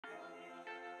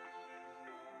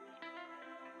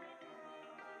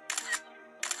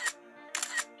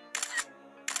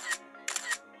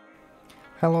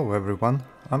Hello everyone,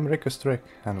 I'm Strick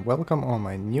and welcome on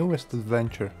my newest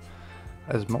adventure.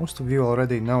 As most of you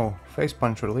already know,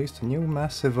 Facepunch released a new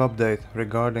massive update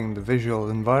regarding the visual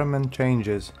environment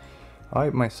changes.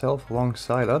 I myself,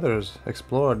 alongside others,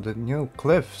 explored the new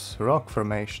cliffs, rock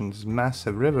formations,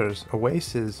 massive rivers,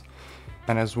 oases,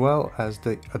 and as well as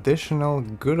the additional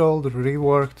good old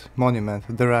reworked monument,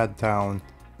 the Radtown.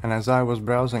 And as I was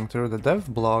browsing through the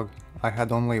dev blog, I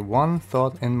had only one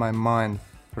thought in my mind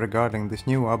regarding this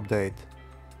new update,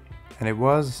 and it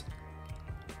was,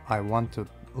 I want to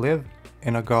live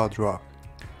in a god rock.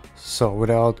 So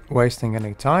without wasting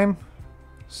any time,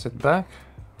 sit back,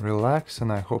 relax,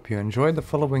 and I hope you enjoy the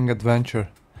following adventure.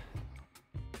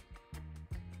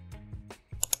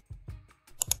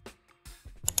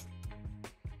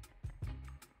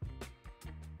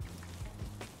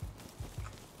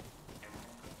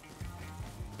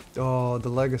 Oh, the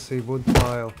legacy wood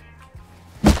pile.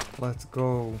 Let's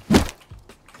go.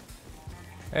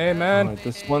 Hey man. Right,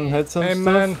 this one had some hey stuff.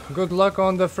 Man, good luck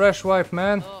on the fresh wipe,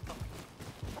 man.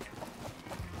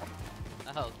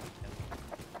 Oh.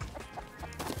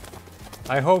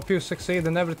 I hope you succeed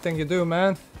in everything you do,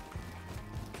 man.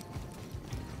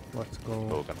 Let's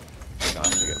go.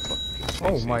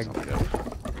 Oh my god.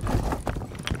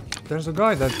 There's a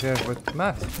guy that's here with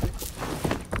Matt.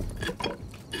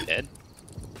 Dead?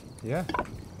 Yeah.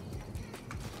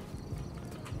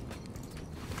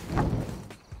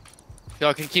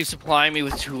 Y'all can keep supplying me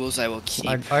with tools, I will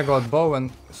keep. I got bow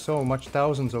and so much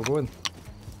thousands of wood.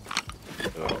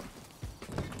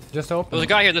 Just open. There's a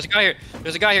guy here, there's a guy here.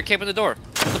 There's a guy here camping the door.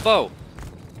 With the bow.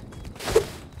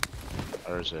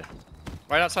 Where is he?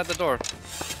 Right outside the door.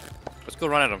 Let's go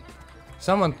run at him.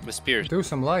 Someone With spears. do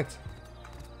some light.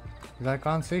 'Cause I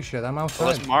can't see shit, I'm Oh,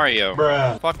 outside. that's Mario.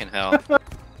 Bruh. Fucking hell.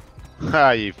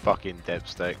 Ah, you fucking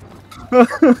dipstick.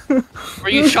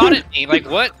 Where you shot at me, like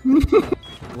what?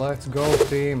 Let's go,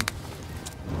 team.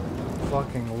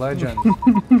 Fucking legend.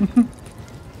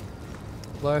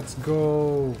 Let's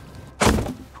go.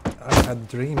 I had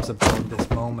dreams about this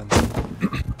moment.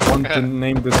 I want to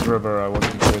name this river, I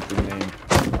wasn't sure the name.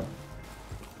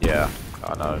 Yeah,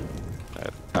 I know.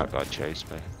 That guy chased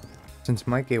me. Since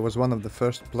Mikey was one of the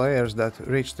first players that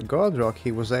reached the God Rock,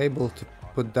 he was able to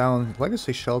put down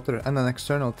Legacy Shelter and an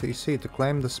external TC to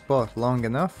claim the spot long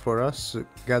enough for us to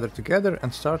gather together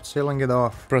and start sealing it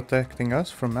off, protecting us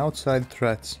from outside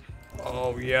threats.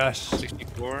 Oh yes!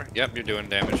 64. Yep, you're doing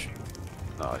damage.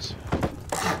 Nice.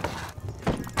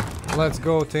 Let's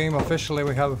go, team. Officially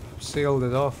we have sealed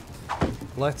it off.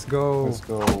 Let's go. Let's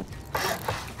go.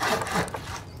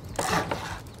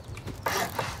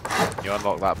 You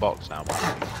unlock that box now,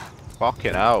 man.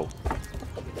 Fucking hell.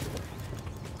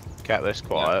 Kept this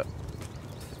quiet.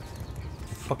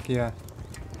 Fuck yeah.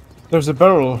 There's a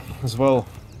barrel as well.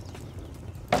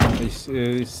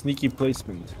 A sneaky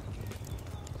placement.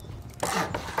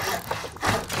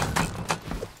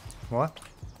 What?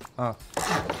 Oh.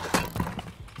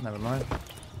 Never mind.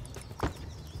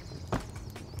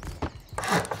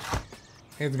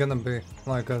 It's gonna be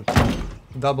like a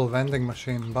double vending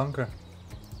machine bunker.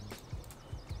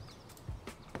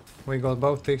 We got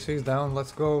both TCs down,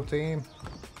 let's go team.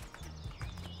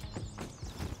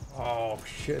 Oh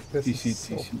shit, this is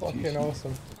so fucking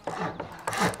awesome.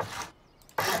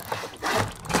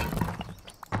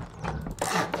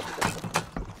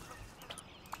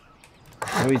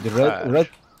 Wait, the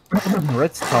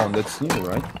Radtown, that's new,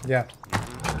 right? Yeah.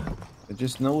 I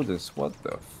just noticed. What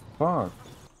the fuck?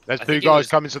 There's I two think it guys was-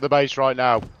 coming to the base right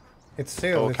now. It's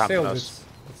sealed, All it's camping sealed, us.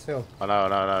 it's sealed. I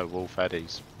know, Wolf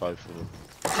Eddies, both of them.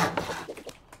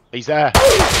 He's there!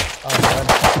 Oh,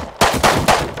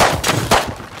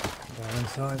 down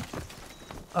inside.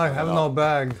 I have no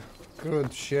bag.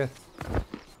 Good shit.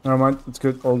 Never mind, it's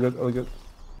good, all good, all good.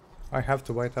 I have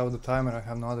to wait out the timer, I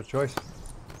have no other choice.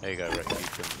 There you go, Rick. You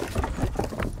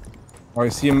can... Oh, I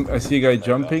see him, I see a guy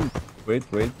jumping. Wait.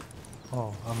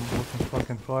 Oh, I'm looking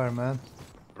fucking fire, man.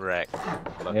 Wreck.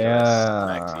 Look Yeah.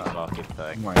 at this sexy fucking Oh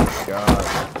thing. my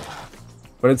god.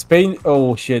 But it's pain.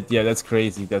 Oh shit, yeah, that's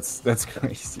crazy. That's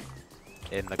crazy.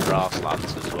 In the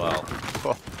grasslands as well.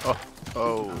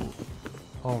 Oh.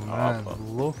 Oh man, fuck.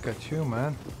 look at you,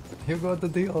 man. You got the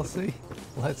DLC.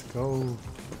 Let's go.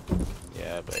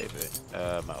 Yeah, baby.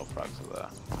 Metal frags are there.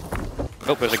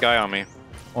 Oh, there's a guy on me.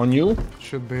 On you?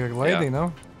 Should be a lady, Yeah.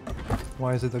 no?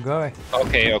 Why is it a guy?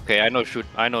 Okay, I know shoot.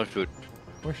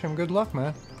 Wish him good luck,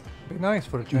 man. Be nice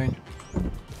for a change. Right,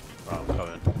 I'm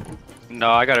coming. No,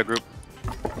 I got a group.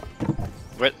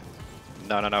 Where?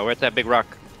 No, we're at that big rock.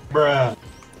 Bruh.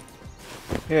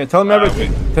 Yeah, tell him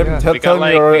everything. We got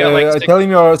like Tell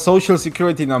him your social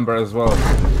security number as well.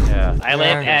 Yeah, Yeah. I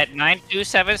live Yeah. at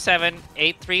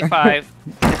 9277-835.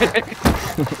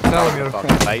 Tell him your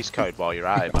Fucking base code while you're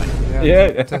at it, mate.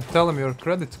 Yeah. Tell him your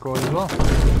credit score as well.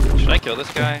 Should I kill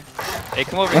this guy? Hey,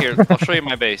 come over here. I'll show you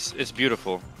my base. It's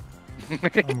beautiful. I'm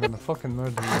gonna fucking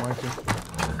murder you, Mikey.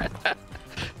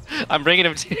 I'm bringing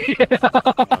him to you.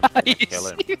 Kill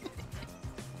him.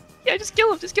 Yeah, just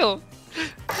kill him. Just kill him.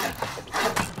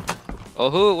 Oh,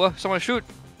 who? What? Someone shoot.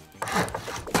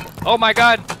 Oh my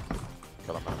god.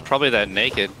 Kill him, man. Probably that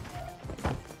naked.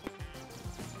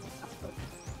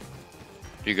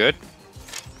 You good?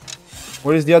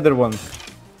 Where is the other one?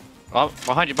 Oh,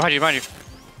 behind you, behind you, behind you.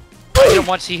 I hit him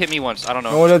once, he hit me once. I don't know.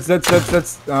 Oh, that's.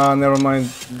 Never mind.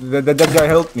 That guy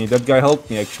helped me. That guy helped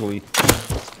me actually.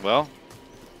 Well,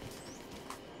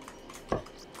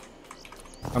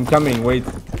 I'm coming. Wait.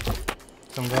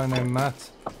 Some guy named Matt.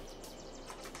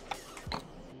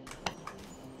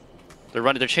 they're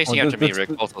running. They're chasing Oh, after me, Rick.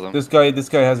 Both of them. This guy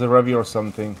has a Revi or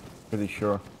something. Pretty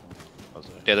sure.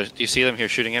 Yeah, do you see them here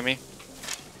shooting at me?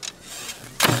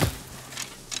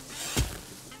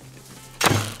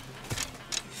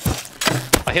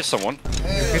 I hit someone. You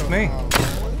hit me.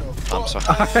 I'm sorry.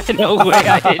 No way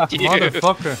I hit you.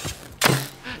 Motherfucker.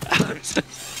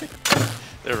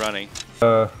 They're running.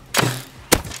 The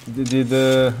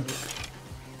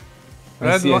I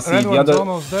see, Red the one's other.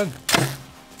 almost dead.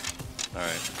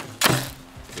 Alright.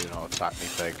 Do not attack me,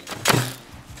 pig.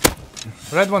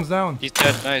 Red one's down. He's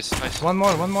dead. Nice, nice. One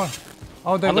more, one more.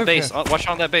 Oh, they On the live base. here. Oh, watch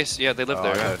on that base. Yeah, they live Oh,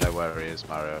 there. I Yeah. don't know where he is,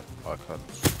 Mario. I can't.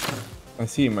 I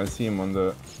see him on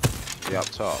the He up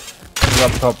top.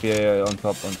 up top. Yeah, on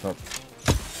top.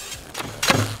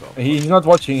 He's not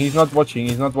watching. You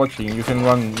can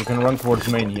run towards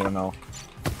main here now.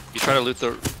 You try to loot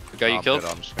the guy you I'm killed? good,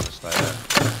 I'm just gonna stay there.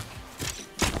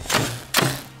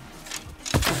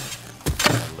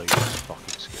 I'll leave this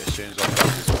fucking as soon as I've got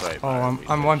this crate, Oh, Mario,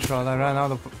 I'm one shot. I ran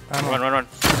out of ammo. Run.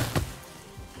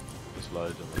 There's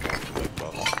loads of them on the big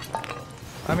box.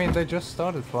 I mean, they just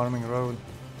started farming road,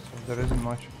 so there isn't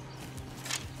much.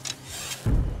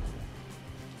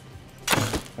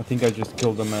 I think I just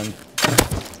killed a man.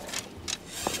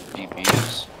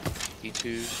 DBs.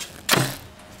 E2s.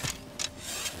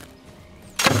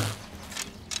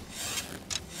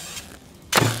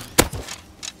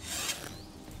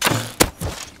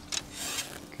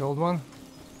 Killed one.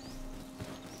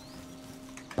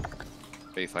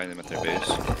 They find them at their base.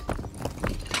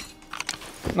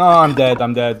 No, I'm dead.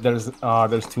 There's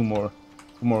two more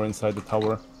inside the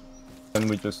tower. And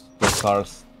we just got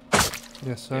cars.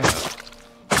 Yes, sir.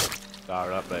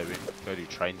 Fire up, baby. Go do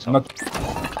train Not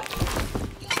top.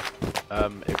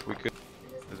 If we could...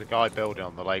 There's a guy building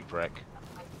on the lake wreck.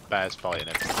 Bears fighting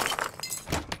him.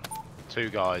 Two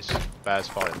guys. Bears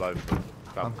fighting both of them.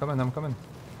 I'm Come. coming.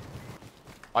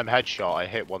 I'm headshot. I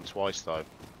hit one twice though.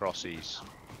 Crossie's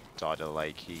side of the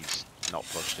lake. He's not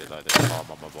pushed it though. There's harm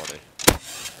on my body.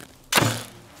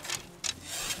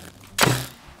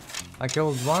 I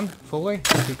killed one fully.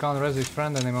 He can't res his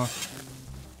friend anymore.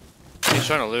 He's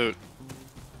trying to loot.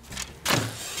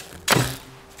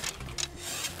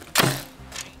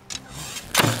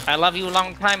 I love you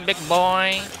long time, big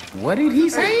boy. What did he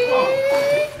say?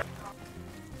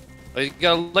 Oh, he's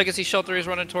got a legacy shelter he's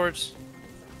running towards.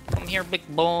 Come here, big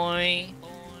boy.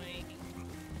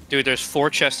 Dude, there's 4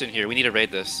 chests in here. We need to raid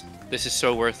this. This is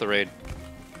so worth the raid.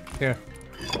 Here.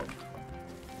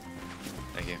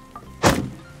 Thank you.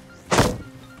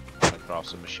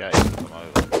 Across a machete. Come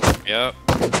over. Yep.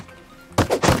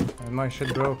 And my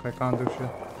shit broke. I can't do shit.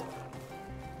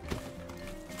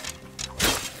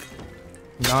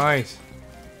 Nice.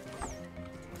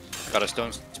 Got a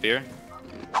stone spear.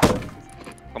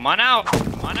 Come on out!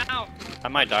 Come on out! I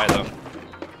might die though. Do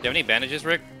you have any bandages,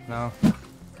 Rick? No.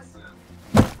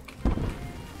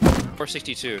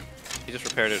 462. He just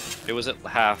repaired it. It was at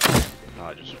half.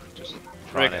 No, just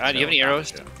Rick, do you have any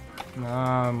arrows? No,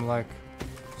 I'm like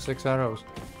 6 arrows.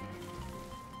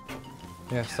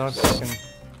 Yeah, start fucking.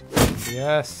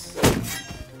 Yes.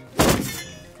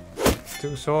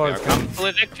 2 swords. Come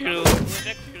collect you.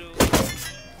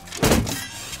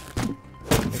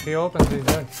 If he opens, he's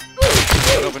dead.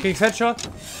 Open. Kicks headshot.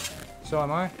 So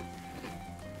am I.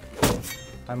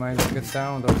 I might get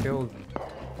downed or killed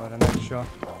by the next shot.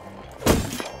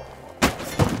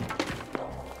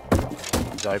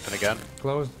 He's open again.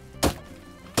 Closed.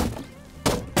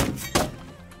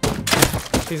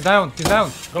 He's down.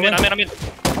 Go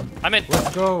I'm in. Let's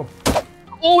go.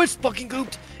 Oh, it's fucking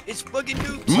gooped. It's fucking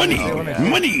gooped. Money! Oh, yeah.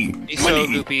 Money! He's so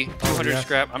goopy. 200 yeah.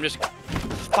 scrap. I'm just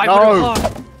 500 block.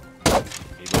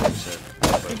 He looks it.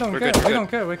 We don't We're care. good, We don't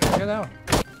care. We can get out.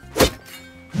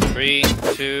 3,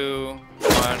 2,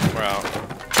 1. We're out.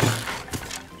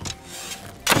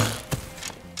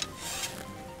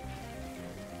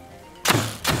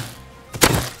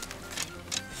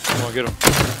 Come on, get him.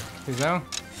 He's down.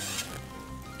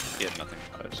 He had nothing.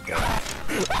 Let's go.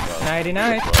 Nighty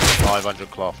night. 500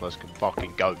 cloth, let's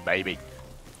fucking go, baby.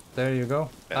 There you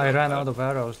go. Yeah, I ran out of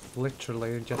arrows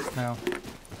literally just now.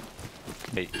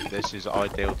 Hey, this is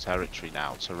ideal territory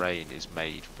now. Terrain is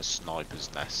made for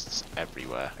snipers' nests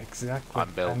everywhere. Exactly.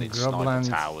 I'm building And sniper grublands.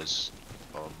 towers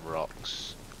on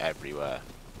rocks everywhere.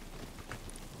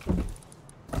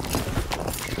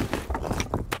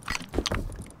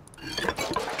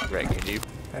 Rick, can you?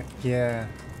 Heck yeah.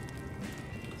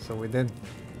 So we did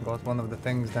got one of the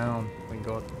things down. We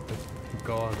got the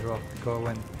god rock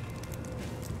going.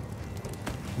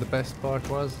 The best part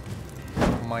was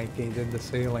Mikey did the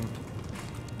sailing.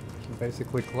 He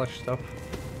basically clutched up.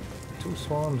 2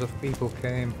 swarms of people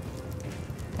came.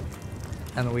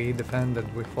 And we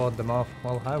defended, we fought them off.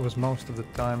 Well, I was most of the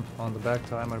time on the back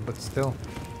timer, but still.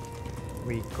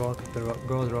 We got the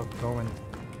god rock going.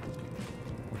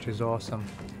 Which is awesome.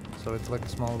 So it's like a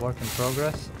small work in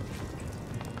progress.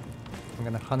 I'm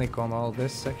gonna honeycomb all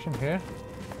this section here.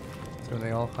 It's gonna be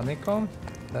all honeycomb.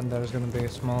 Then there's gonna be a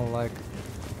small like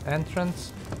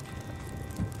entrance.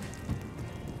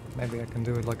 Maybe I can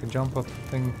do it like a jump up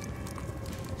thing.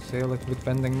 Seal it with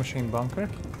vending machine bunker.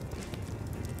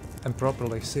 And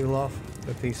properly seal off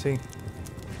the TC.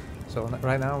 So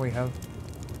right now we have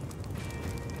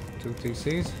 2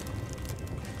 TCs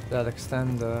that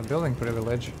extend the building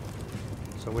privilege.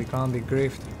 So we can't be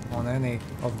griefed on any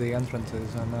of the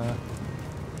entrances and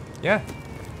yeah.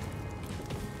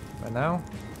 But now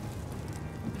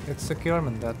it's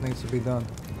securement that needs to be done.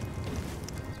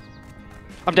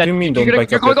 I'm dead. You mean don't you're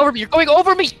back up going it? over me. You're going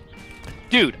over me.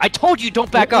 Dude, I told you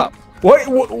don't back up. Wait.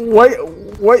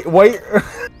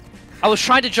 I was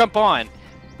trying to jump on.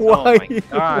 Why? Oh my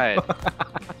god.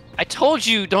 I told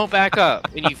you don't back up,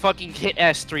 and you fucking hit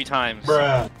S 3 times.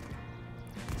 Bruh.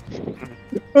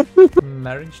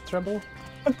 Marriage trouble?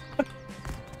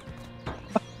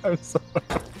 I'm sorry.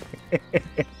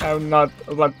 I'm not.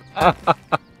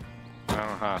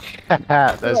 Uh-huh.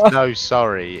 There's no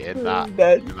sorry in that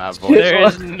voice. There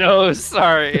is no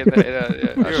sorry in that.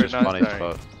 You That's are just not funny as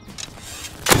sorry.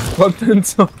 fuck.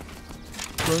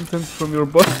 Contents from your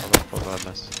butt. Oh,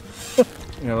 goodness.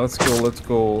 Yeah, let's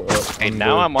go. Hey,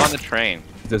 now I'm on the train.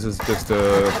 This is just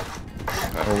oh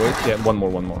wait, yeah, one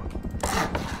more.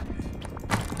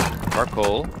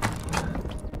 Charcoal.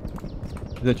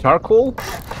 Is it charcoal?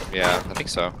 Yeah, I think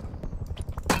so.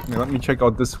 Yeah, let me check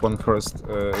out this one first.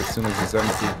 As soon as it's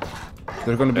empty,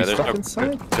 there's gonna be stuff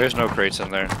inside. There's no crates in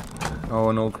there.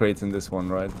 Oh, no crates in this one,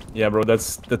 right? Yeah, bro,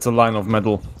 that's a line of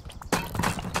metal.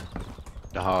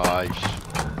 Nice.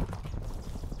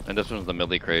 And this one's the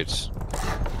milli crates.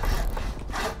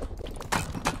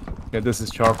 Yeah, this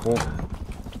is charcoal.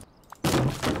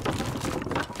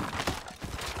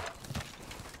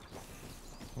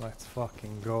 Let's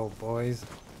fucking go, boys.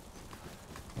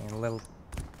 And a little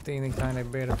teeny tiny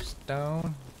bit of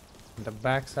stone. The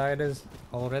backside is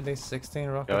already 16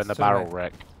 rockets. Go in the to barrel, make.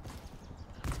 Rick.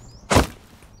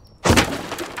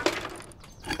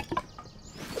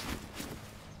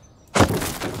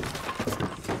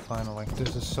 Finally,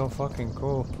 this is so fucking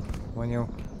cool. When you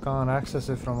can't access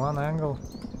it from one angle,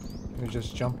 you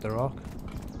just jump the rock.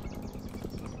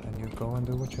 And you go and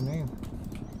do what you need.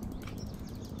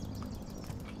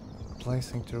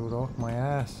 Placing through rock my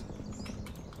ass.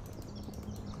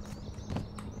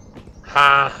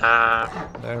 Ha ha.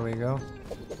 There we go.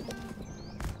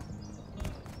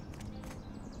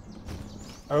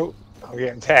 Oh, I'm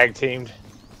getting tag teamed.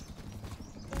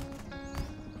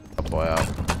 Oh boy, out.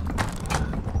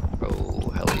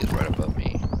 Oh, Helly is right above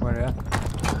me. Where ya?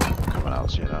 Coming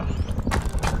out, you know.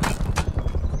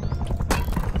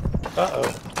 Uh-oh.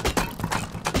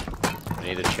 We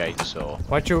need a chainsaw.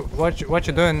 What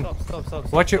you doing?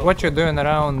 Stop. What you doing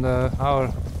around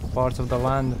our parts of the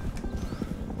land?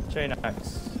 Chain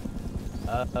axe.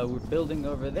 We're building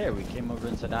over there. We came over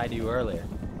and said hi to you earlier.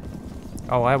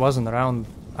 Oh, I wasn't around.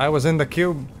 I was in the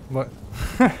cube, but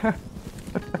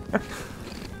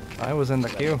I was in the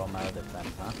cube. From our other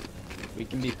friends, huh? We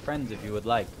can be friends if you would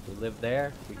like. We live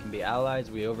there. We can be allies.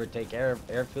 We overtake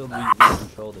airfield. We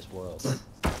control this world. Sounds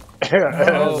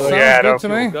yeah, good to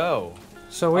me. Go.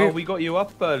 So We got you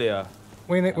up earlier.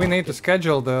 we need to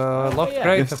schedule the locked yeah.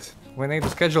 crate. Yes. We need to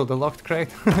schedule the locked crate.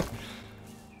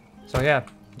 So yeah,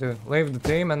 dude, leave the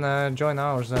team and join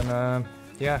ours, and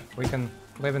yeah, we can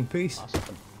live in peace.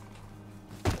 Awesome.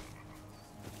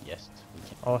 Yes. We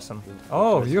can. Awesome.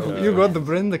 Oh, you got the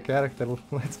Brenda character.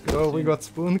 Let's go. We got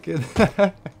Spoon Kid.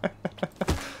 Oh,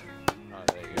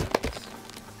 there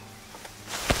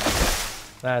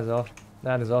you go.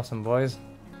 That is awesome, boys.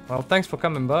 Well, thanks for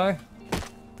coming by.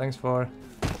 Thanks for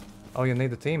Oh, you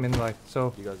need a team invite,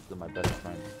 so... You guys are my best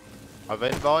friends. I've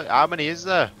invited. How many is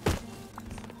there?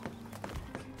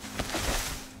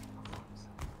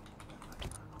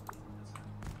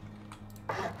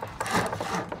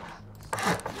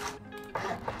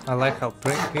 I like how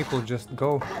people just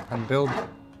go and build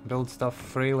stuff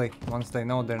freely once they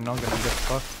know they're not gonna get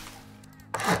fucked.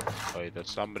 Wait, there's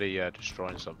somebody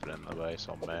destroying something in the base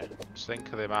on me. Just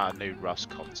think of the amount of new Rust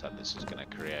content this is gonna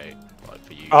create, like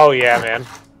for you. Oh yeah, man.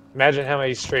 Imagine how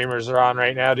many streamers are on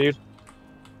right now, dude.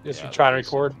 Just for trying to there's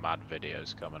some record. mad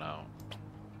videos coming out.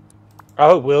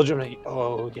 Oh, William.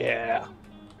 Oh yeah.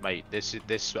 Mate, this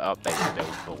update is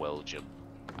built for William.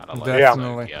 And I like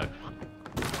Definitely. the logo.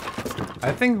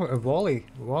 I think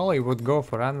Wally would go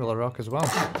for Anvil Rock as well.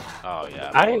 Oh yeah.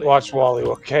 I ain't watched Wally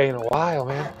okay in a while,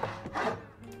 man.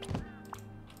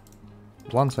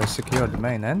 Once I secured the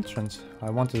main entrance, I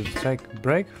wanted to take a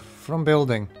break from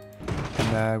building.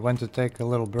 And I went to take a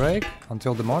little break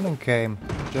until the morning came,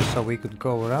 just so we could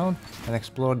go around and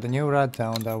explore the new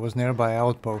Radtown that was nearby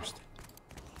outpost.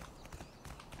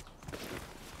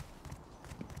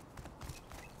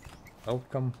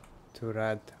 Welcome to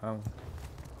Radtown.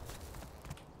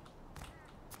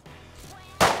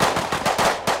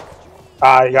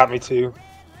 Ah, you got me too.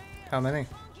 How many?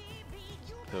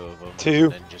 2 of them. Two.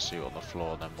 Ninja suit on the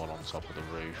floor, and then one on top of the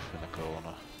roof in the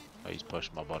corner. Oh, he's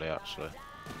pushed my body actually.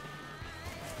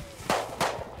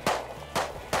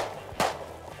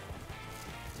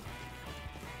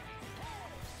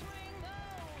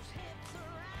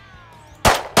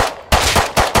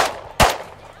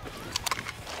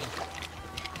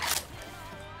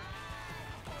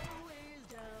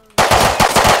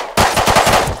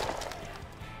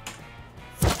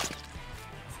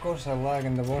 Of course I lag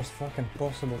in the worst fucking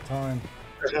possible time.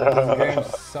 This game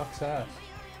sucks ass.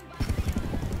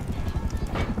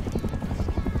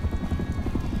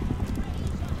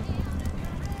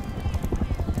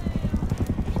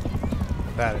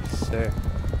 That is sick.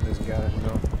 This gotta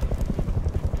go.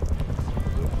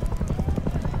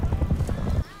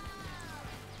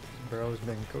 Bro's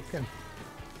been cooking.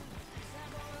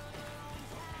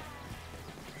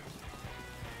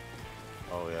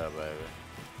 Oh yeah, baby.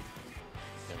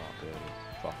 Came out good.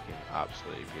 Fucking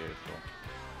absolutely beautiful.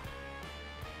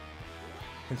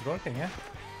 It's working, yeah?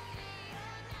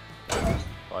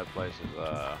 5 places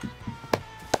there.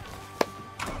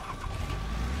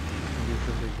 You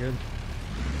should be good.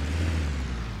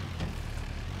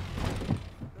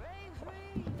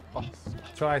 Oh,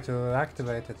 Try to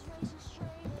activate it.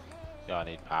 yeah, I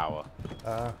need power.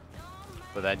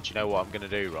 But then, do you know what I'm gonna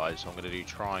do, right? So I'm gonna do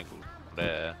triangle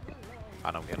there,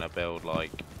 and I'm gonna build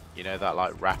like, you know, that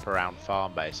like wraparound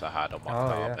farm base I had on my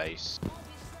car base.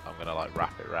 I'm gonna like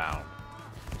wrap it round,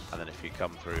 and then if you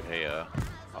come through here,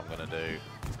 I'm gonna do.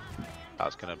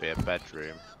 That's gonna be a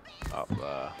bedroom up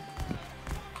there.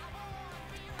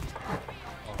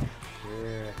 Oh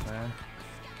shit, man.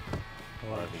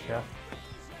 What a Whatever you chef. got.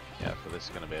 Yeah, so this is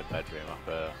gonna be a bedroom up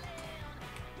here.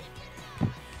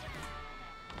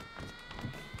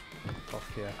 Fuck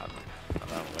yeah. And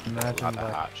then I'm gonna Imagine add a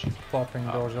that. hatch. Popping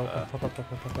up doors there. open. Pop, pop, pop,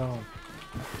 pop, pop, pop.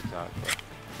 Exactly.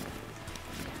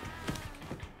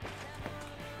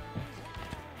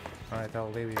 Alright,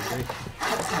 I'll leave you be.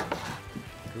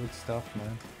 Good stuff,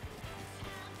 man.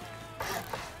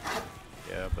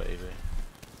 Yeah, baby.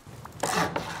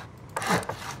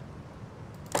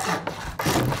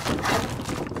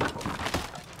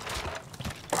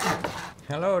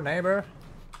 Hello, neighbor.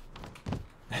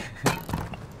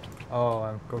 Oh,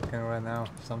 I'm cooking right now.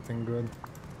 Something good.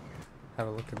 Have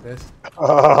a look at this.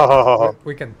 Oh,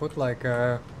 We can put like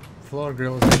floor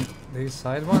grills in these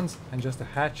side ones and just a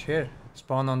hatch here.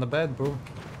 Spawn on the bed, boom.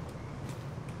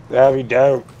 that'd be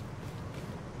dope.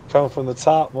 Come from the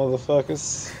top,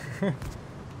 motherfuckers.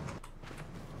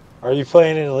 Are you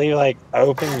planning to leave like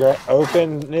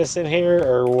openness in here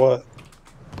or what?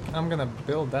 I'm gonna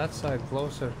build that side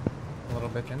closer, a little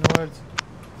bit inwards,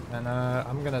 and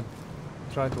I'm gonna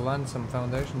try to land some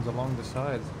foundations along the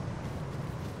sides,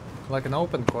 like an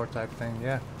open core type thing.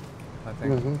 Yeah, I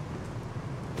think.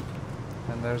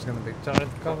 Mm-hmm. And there's gonna be turret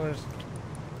covers,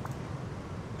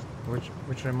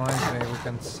 which reminds me we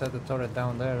can set a turret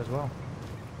down there as well.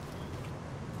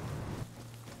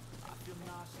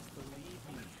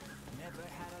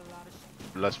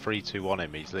 Let's 3, 2, 1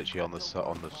 him. He's literally on the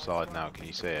side now. Can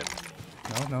you see him?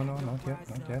 No, not yet,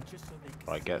 not yet.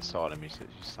 Right, get side him. He's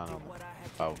literally standing on.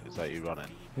 Oh, is that you running?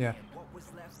 Yeah,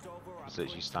 He's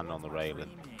literally standing on the railing.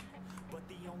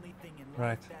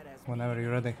 right. Whenever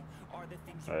you're ready.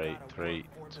 Right, 3,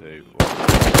 2, 1.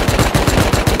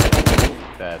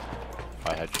 Dead.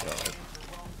 I headshot him.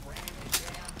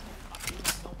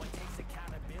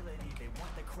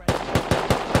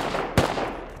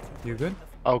 You good?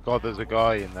 Oh god, there's a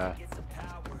guy in there.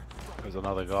 There's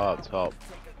another guy up top.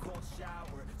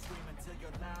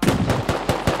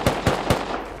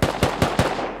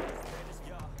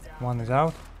 One is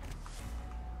out.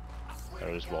 There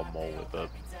is one more with a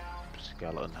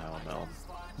skeleton helmet on.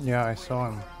 Yeah, I saw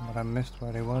him, but I missed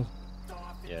where he was.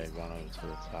 Yeah, he ran over to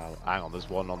the tower. Hang on, there's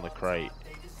one on the crate.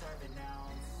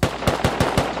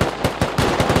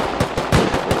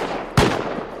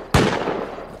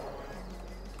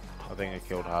 I think I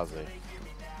killed Hazzy.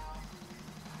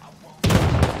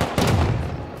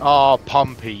 Oh,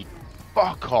 Pumpy.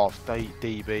 Fuck off,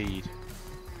 DB'd.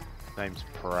 Name's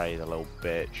Prey, the little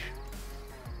bitch.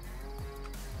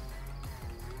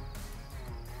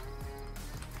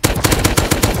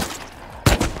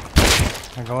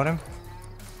 I got him.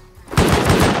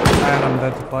 And I'm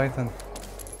dead to Python.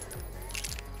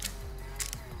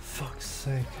 Fuck's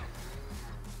sake.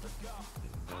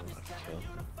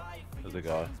 There's a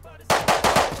guy.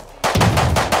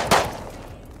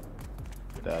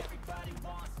 Dead.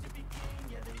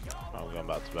 I'm going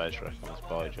back to base, reckon there's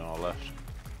bodies on our left.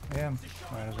 Yeah,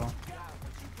 might as well.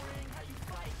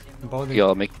 Body.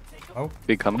 Y'all make Oh.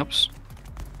 big come-ups.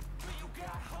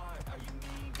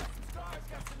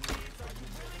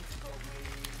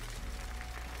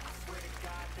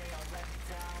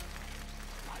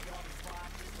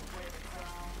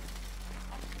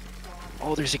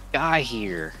 Oh, there's a guy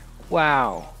here.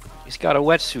 Wow. He's got a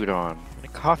wetsuit on and a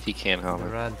coffee can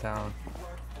helmet. Radtown.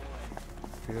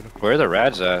 Beautiful. Where are the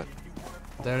rads at?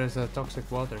 There is a toxic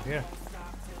water here.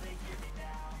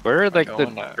 Where are like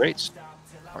Going the to- crates?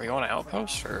 Are we going to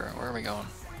outpost or where are we going?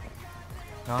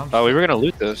 No, Oh, we were gonna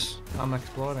loot this. I'm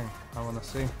exploring. I wanna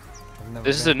see. I've never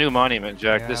This is been. a new monument,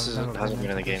 Jack. Yeah, This I've isn't never hasn't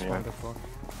been in the into game this one yet.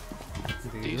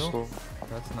 before. Diesel.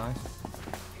 That's nice.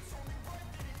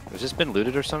 Has this been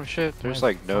looted or some shit? There's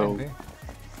Might- like no. might be.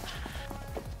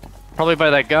 Probably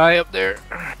by that guy up there.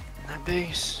 That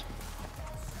base.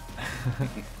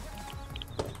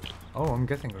 Oh, I'm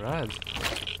getting rads.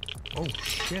 Oh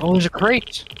shit. Oh, there's a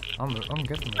crate. I'm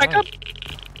getting Back rads. up.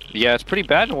 Yeah, it's pretty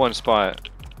bad in one spot.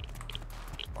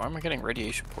 Why am I getting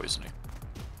radiation poisoning?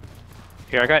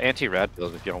 Here, I got anti-rad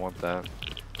pills if y'all want that.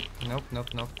 Nope,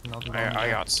 not I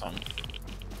got some.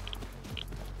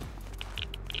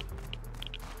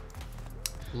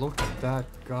 Look at that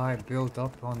guy built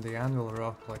up on the anvil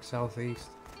rock like southeast.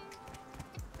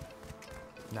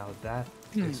 Now that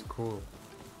is cool.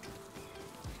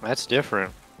 That's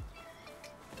different.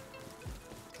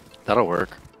 That'll work.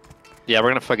 Yeah, we're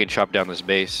gonna fucking chop down this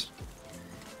base.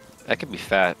 That could be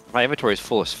fat. My inventory is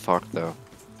full as fuck though.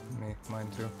 Mine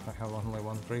too. I have only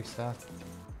one free stat.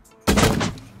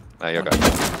 Ah, y'all got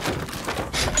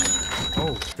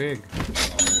Oh, big.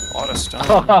 A lot of stone.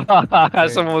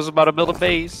 it. Someone was about to build a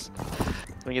base.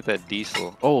 Let me get that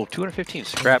diesel. Oh, 215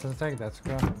 scrap. Take that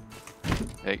scrap.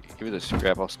 Hey, give me the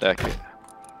scrap, I'll stack it.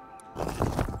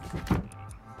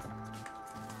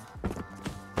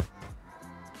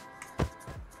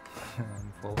 I'm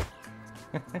full.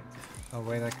 Oh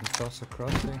wait, I can toss a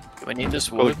crossing. Do I need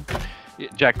this wood? Yeah,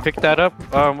 Jack, pick that up.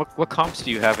 What comps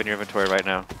do you have in your inventory right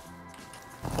now?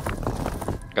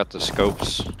 Got the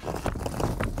scopes.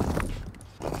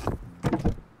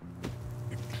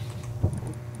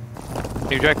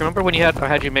 Hey Jack, remember when I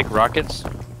had you make rockets? I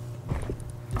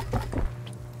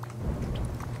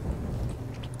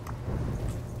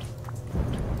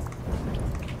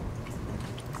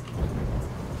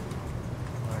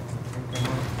think I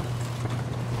might.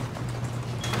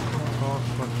 Oh,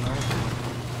 for the night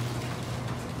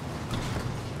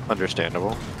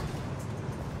Understandable.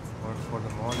 or for the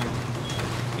morning.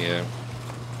 Yeah.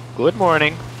 Good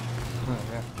morning. Oh,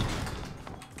 yeah.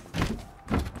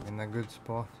 In a good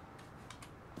spot.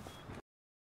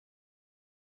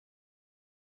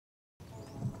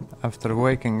 After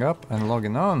waking up and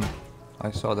logging on,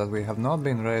 I saw that we have not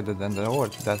been raided and the ore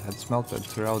that had smelted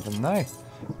throughout the night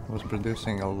was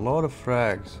producing a lot of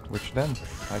frags, which then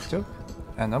I took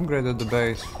and upgraded the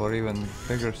base for even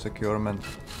bigger securement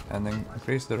and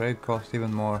increased the raid cost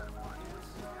even more.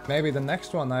 Maybe the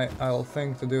next one I'll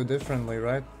think to do differently,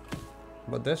 right?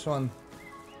 But this one,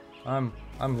 I'm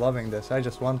loving this. I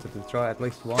just wanted to try at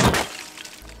least one.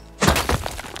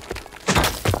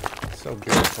 It's so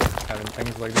beautiful having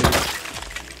things like these.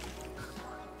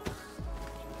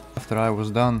 After I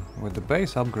was done with the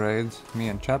base upgrades, me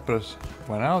and Chappers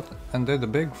went out and did a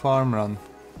big farm run.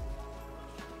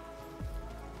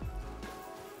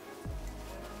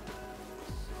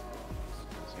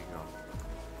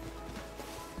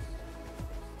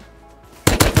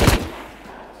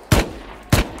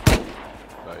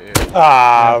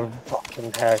 Ah,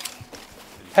 fucking heck.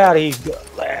 How do you go,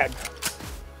 lad?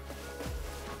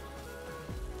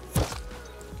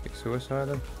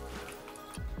 suicided.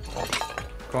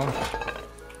 Come.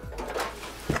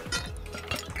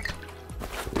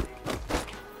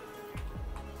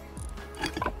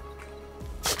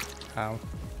 Ow.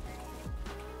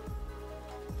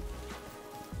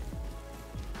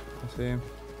 I see him.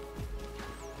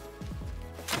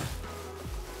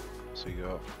 So you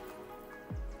got.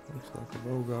 Looks like a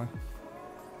bow guy.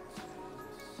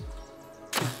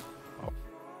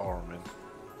 Armin.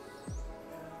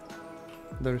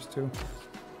 There's two.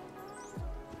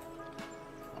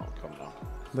 Oh, come on.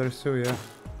 There's two, yeah.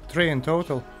 3 in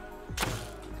total.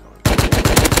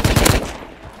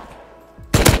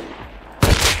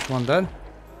 One dead.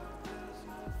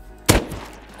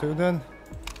 2 dead.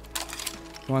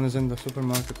 One is in the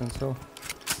supermarket and so.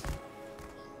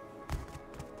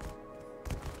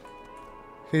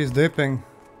 He's dipping.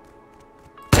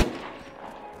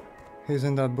 He's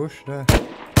in that bush there.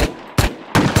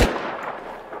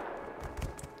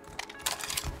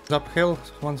 Uphill,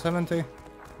 170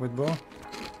 with bow.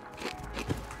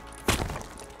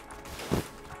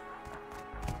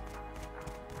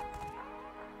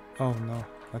 Oh no,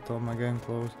 I thought my game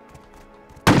closed.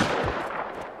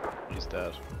 He's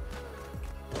dead.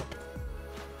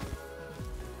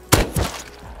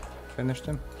 Finished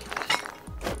him.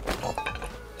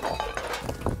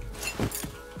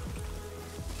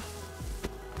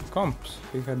 Comps,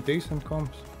 he had decent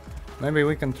comps. Maybe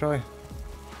we can try.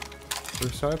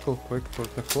 Recycle quick for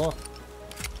the cloth.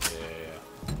 Yeah.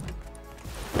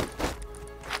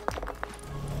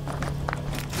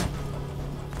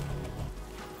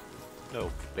 No,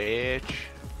 bitch.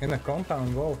 In a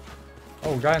compound wall.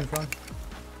 Oh, guy in front.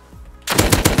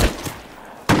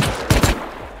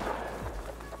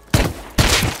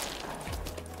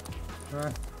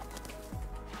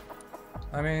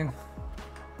 I mean,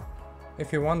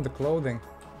 if you want the clothing.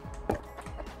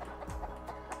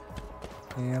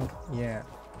 Hell yeah.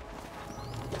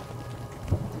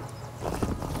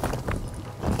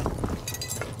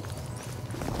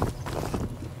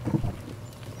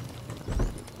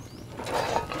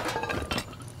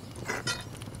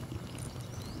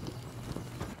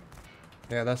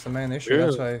 Yeah, that's the main issue.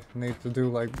 That's why I need to do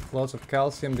like lots of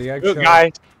calcium, the eggshell. Good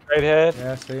guy, right head.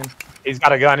 Yeah, see him. He's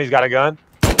got a gun. He's got a gun.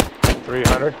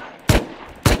 300.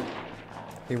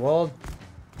 He walled.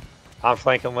 I'm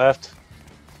flanking left.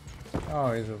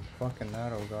 Oh, he's a fucking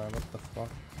narrow guy. What the fuck?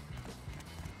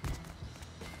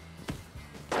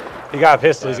 He got a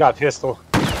pistol. He's got a pistol.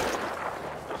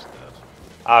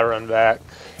 I'll run back.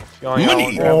 If you only got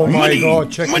one gun. Oh my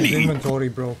god, check his inventory,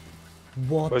 bro.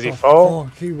 What Was the he full?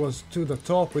 fuck? He was to the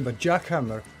top with a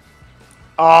jackhammer.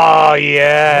 Oh,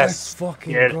 yes. Let's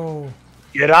fucking Get- go.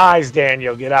 Get eyes,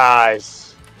 Daniel. Get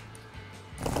eyes.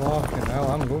 Fucking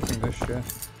hell, I'm looting this shit.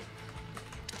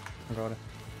 I got it.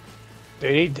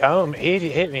 Dude, he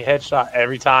hit me headshot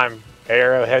every time.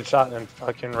 Arrow headshot and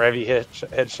fucking Revy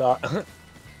headshot.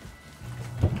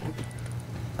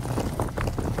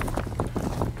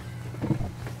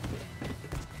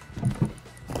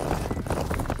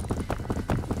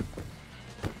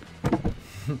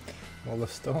 Well, the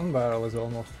stone barrel is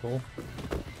almost full.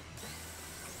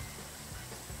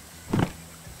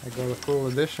 I got a full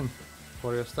edition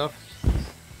for your stuff.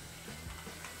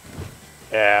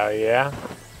 Hell yeah.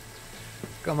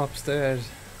 Come upstairs.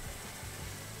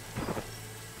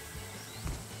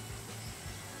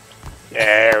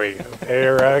 There we go. Hey,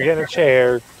 rug in a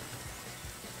chair.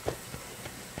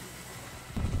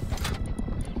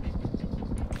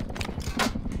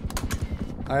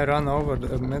 I ran over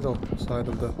the middle side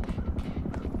of the...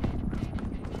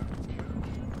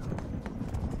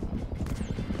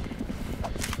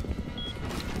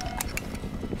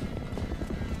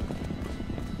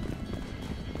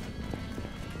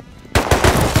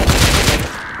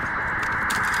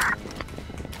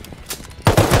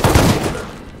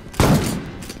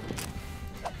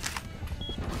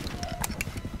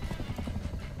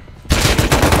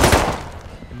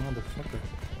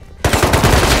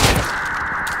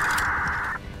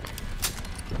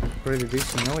 Pretty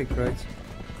decent melee crates.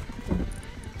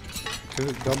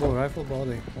 2 double rifle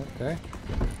body, okay.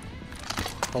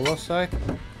 Hollow sight.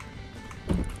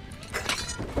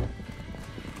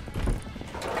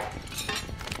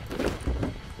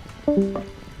 Road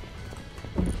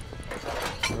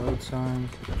sign.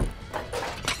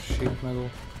 Sheet metal.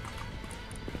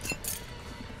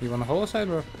 You want a hollow sight,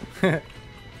 bro?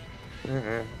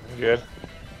 Good.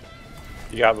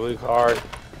 You got blue card.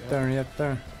 Turn, yep,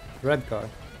 turn. Red card.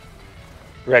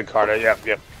 Red card, yep.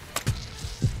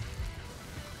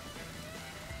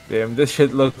 Damn, this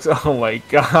shit looks. Oh my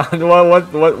god!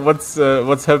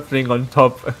 What's happening on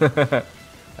top?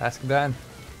 Ask Dan.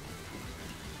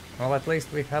 Well, at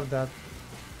least we have that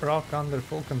rock under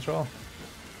full control.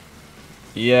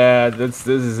 Yeah, this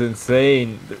is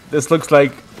insane. This looks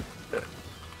like.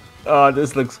 Oh,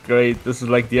 this looks great. This is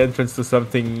like the entrance to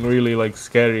something really like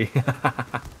scary.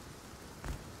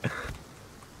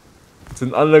 It's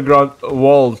an underground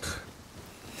vault.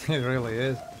 It really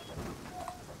is.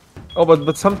 Oh,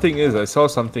 but something is. I saw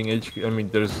something. I mean,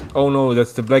 there's. Oh no,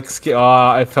 that's the black skin.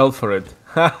 Ah, I fell for it.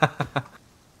 I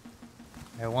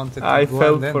wanted to I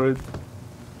fell blend in. for it.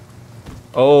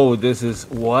 Oh, this is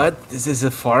what? This is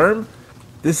a farm?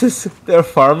 This is they're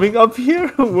farming up here?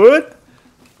 What?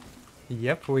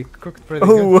 Yep, we cooked pretty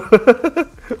good. Oh,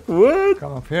 what?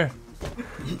 Come up here.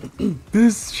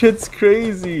 This shit's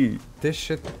crazy. This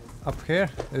shit up here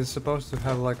is supposed to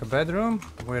have like a bedroom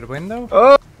with a window.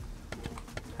 Oh,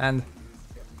 And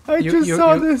I just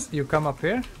saw this. You come up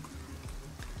here.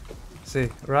 See,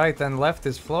 right and left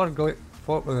is floor grills,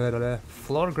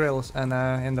 and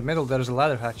in the middle there's a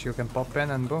ladder hatch. You can pop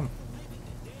in and boom.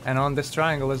 And on this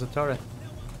triangle is a turret.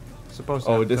 Supposed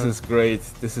to Oh, have a this turret. is great.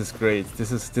 This is great.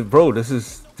 This is bro. This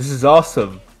is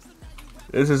awesome.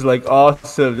 This is like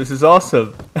awesome. This is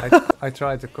awesome. I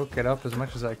tried to cook it up as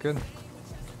much as I could.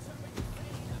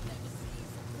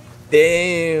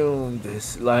 Damn.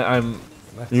 This like I'm.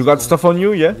 Let's You got go. stuff on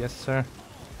you, yeah? Yes, sir.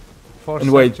 Four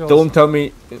And wait, satchels. don't tell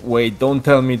me. Wait, don't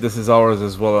tell me this is ours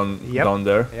as well on Yep. down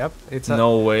there. Yep, it's a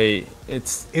No way.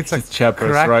 It's a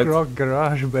Chappers, crack right? rock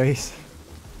garage base.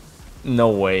 No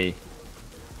way.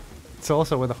 It's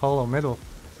also with a hollow middle.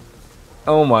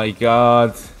 Oh my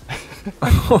god.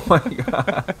 Oh my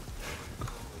god.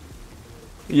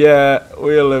 Yeah,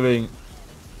 we're living.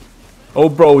 Oh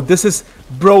bro, this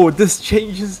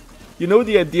changes. You know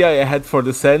the idea I had for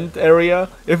the sand area?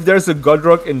 If there's a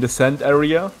godrock in the sand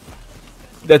area,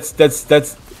 that's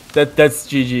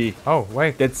GG. Oh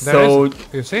wait, That's there so- is-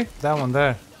 you see that one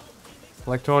there,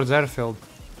 like towards airfield.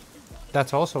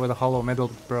 That's also with a hollow middle,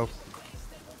 bro.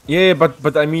 Yeah,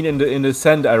 but I mean in the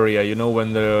sand area, you know,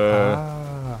 when the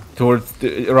Ah, towards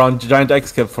around Giant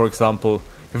Excave, for example.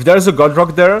 If there's a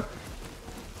godrock there,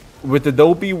 with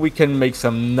Adobe we can make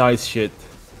some nice shit.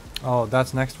 oh,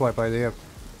 that's next wipe idea.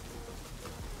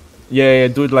 Yeah,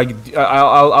 do it like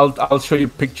I'll show you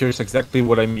pictures exactly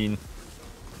what I mean.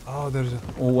 Oh, there's a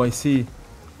Oh, I see.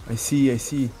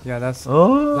 yeah. That's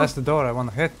Oh, the door I want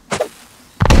to hit.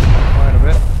 Quite a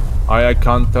bit. I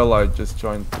can't tell. I just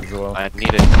joined as well. I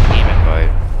need a team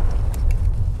invite.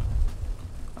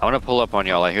 I want to pull up on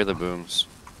y'all. I hear the booms.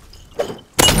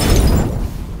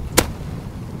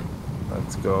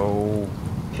 Let's go.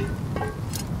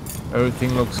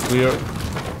 Everything looks clear.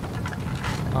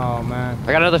 Oh man,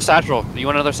 I got another satchel. You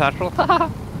want another satchel? come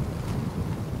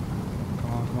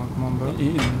on, come on, bro.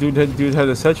 Dude had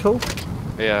a satchel.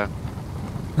 Yeah.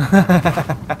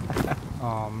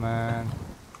 Oh man.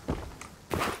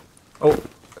 Oh,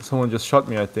 someone just shot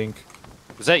me. I think.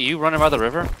 Is that you running by the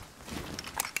river?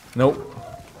 Nope.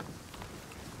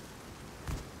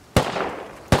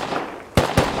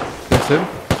 That's him.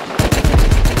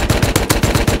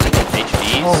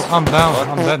 HVs? Oh, I'm down.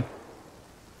 I'm dead.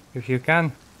 If you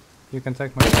can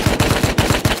take my.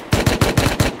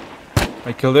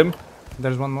 I killed him.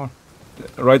 There's one more.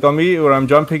 Right on me, where I'm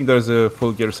jumping. There's a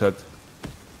full gear set.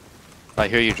 I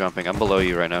hear you jumping. I'm below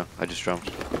you right now. I just jumped.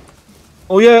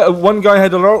 Oh yeah, one guy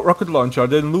had a rocket launcher. I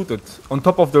didn't loot it. On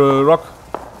top of the rock.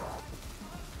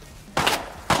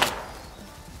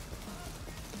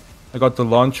 I got the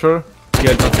launcher. He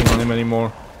had nothing on him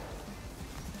anymore.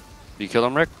 You kill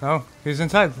him, Rick? Oh, he's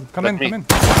inside. Come Let in, me- come in.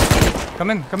 Come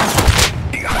in, come in.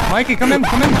 Mikey, come in,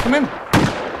 come in, come in.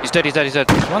 He's dead, he's dead, he's dead.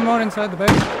 One more inside the base.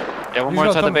 Yeah, one He's more got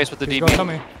inside the Tommy. base with the He's got DB.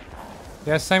 Tommy.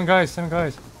 Yeah, same guys, same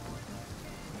guys.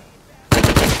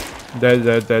 Dead.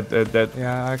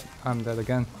 Yeah, I'm dead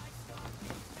again.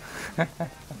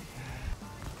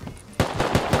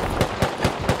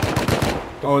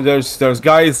 Oh, there's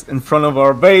guys in front of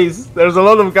our base. There's a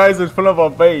lot of guys in front of our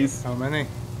base. How many?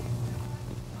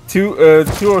 Two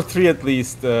or three at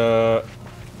least.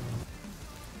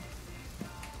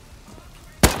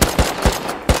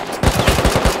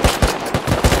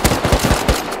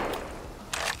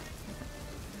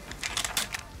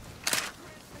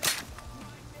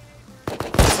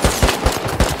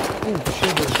 Oh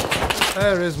shit,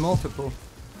 there is multiple.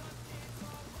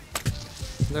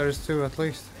 There is two at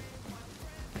least.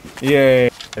 Yeah,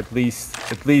 at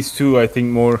least two. I think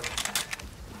more.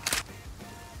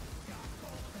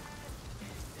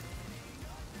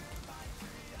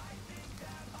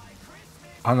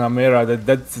 Panamera.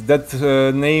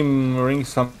 That name rings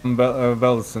some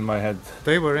bells in my head.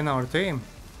 They were in our team.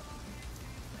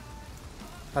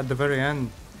 At the very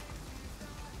end.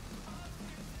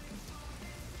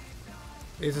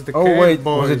 It's the Oh cave, wait,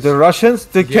 boys. was it the Russians?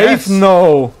 The Yes. cave?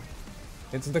 No.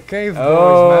 It's the cave, boys,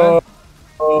 Oh. man.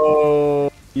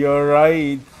 Oh, you're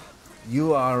right.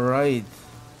 You are right.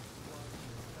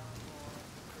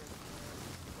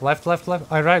 Left.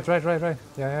 Right.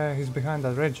 Yeah, he's behind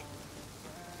that ridge.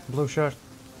 Blue shirt.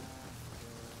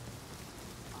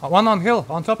 One on hill,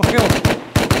 on top of hill.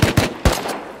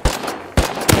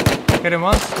 Hit him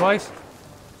once, twice.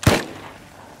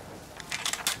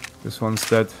 This one's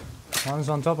dead. One's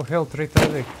on top of hill,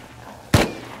 330.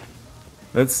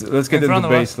 Let's get In into front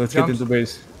of base. us, Let's jumps. get into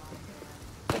base.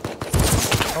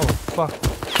 Oh, fuck.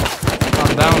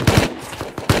 I'm down.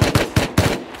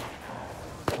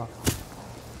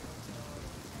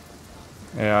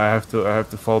 Yeah, I have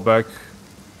to fall back.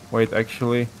 Wait,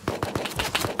 actually.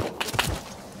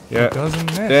 Yeah. Doesn't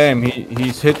miss. Damn,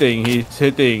 he's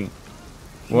hitting.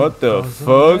 What the Doesn't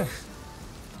fuck? miss.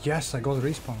 Yes, I got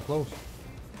respawn close.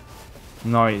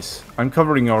 Nice. I'm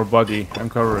covering our body. I'm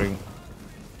covering.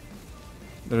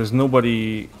 There is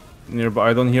nobody nearby.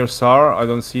 I don't hear SAR. I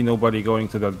don't see nobody going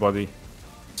to that body.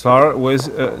 SAR, where's...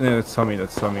 no, that's Tommy.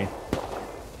 That's Tommy.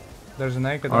 There's a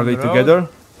naked Are on they the road. together?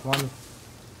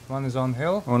 One is on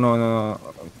hill. Oh no.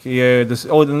 Okay, yeah, this.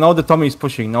 Oh, now the Tommy is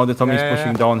pushing. Now the Tommy is Yeah.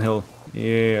 pushing downhill.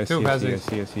 Yeah, I Two see. hazards.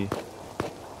 I see.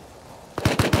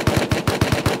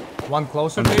 One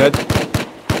closer I'm to dead. you.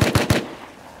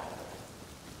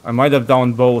 I might have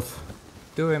downed both.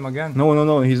 Do him again.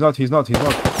 No. He's not. He's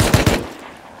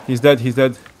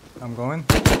dead. I'm going.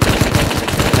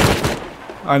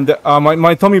 I'm the.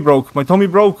 My Tommy broke.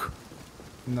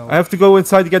 No. I have to go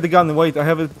inside to get the gun. Wait, I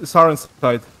have a SAR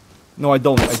inside. No, I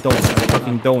don't. I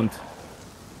fucking don't.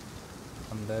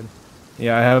 I'm dead.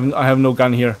 Yeah, I have no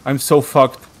gun here. I'm so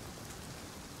fucked.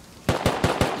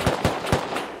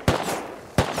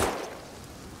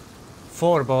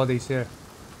 Four bodies here.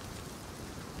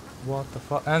 What the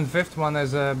fuck? And fifth one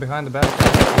is behind the barricade.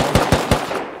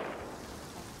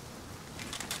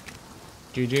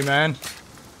 GG, man.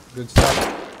 Good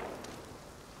stuff.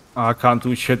 I can't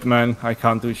do shit, man. I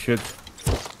can't do shit.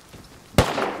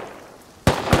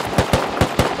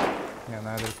 Yeah,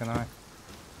 neither can I.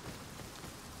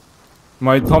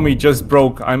 My Tommy just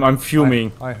broke. I'm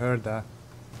fuming. I heard that.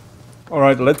 All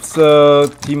right, let's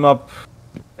team up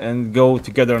and go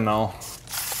together now.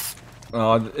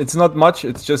 It's not much.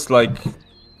 It's just like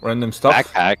random stuff.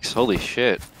 Backpacks, holy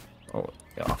shit. Oh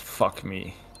yeah, fuck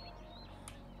me.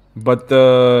 But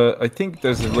I think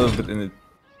there's a little bit in it.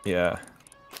 Yeah.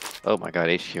 Oh my god,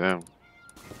 HQM.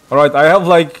 All right, I have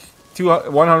like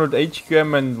 100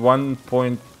 HQM and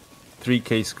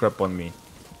 1.3k scrap on me.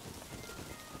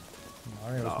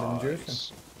 Mario's been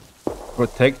juicing.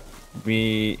 Protect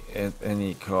me at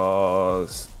any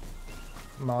cost.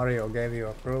 Mario gave you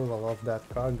approval of that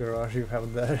car garage you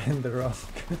have there in the rock.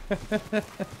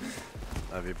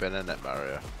 Have you been in it,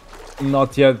 Mario?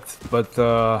 Not yet, but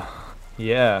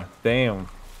yeah, damn.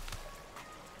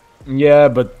 Yeah,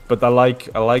 but I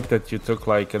like that you took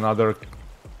like another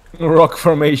rock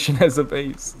formation as a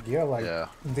base. Yeah, like Yeah.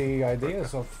 the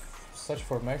ideas of such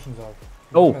formations are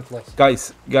Oh, limitless.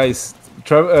 guys,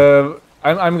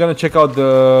 I'm gonna check out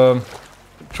the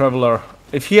Traveler.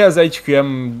 If he has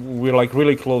HQM, we're like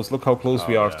really close. Look how close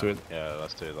we are to it. Yeah,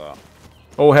 let's do that.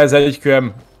 Oh, has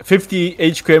HQM. 50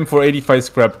 HQM for 85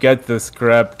 scrap. Get the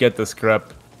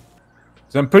scrap.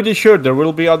 So I'm pretty sure there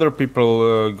will be other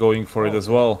people going for it as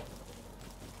well.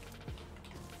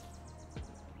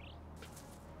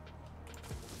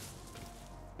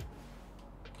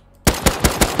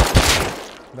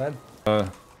 Dead.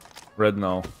 Red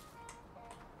now.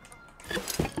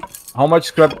 How much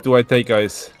scrap do I take,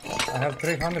 guys? I have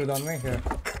 300 on me here.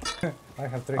 I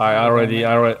have 300. I on me.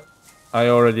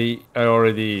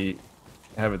 already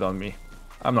have it on me.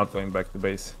 I'm not going back to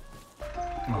base.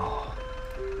 Oh.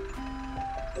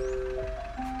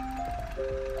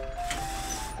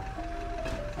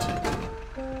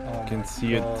 Oh Can my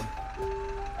see it. God.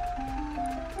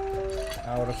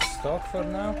 Out of stock for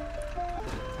now.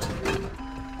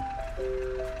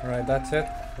 Right, that's it.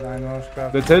 9 more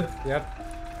scrap. That's it? Yep.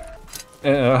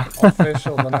 Uh,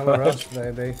 Official vanilla rush,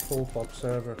 baby. Full pop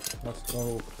server. Let's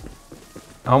go.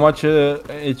 how much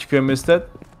HQM is that?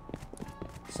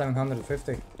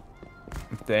 750.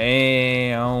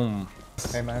 Damn.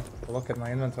 Hey man, look at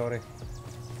my inventory.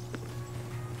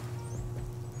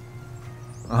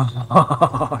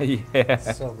 Oh, yeah.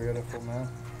 So beautiful, man.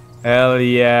 Hell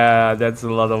yeah, that's a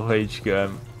lot of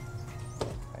HQM.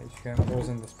 HQM goes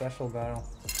in the special barrel.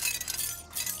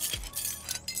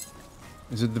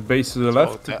 Is it the base to the Oh,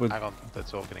 left? With- hang on, they're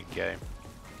talking in game.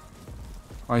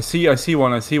 I see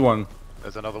one.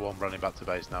 There's another one running back to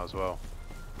base now as well.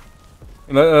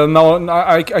 No,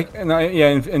 yeah,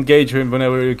 engage him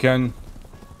whenever you can.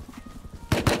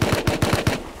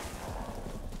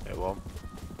 Hit one.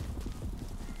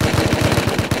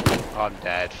 I'm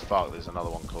dead. Fuck, there's another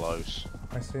one close.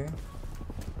 I see.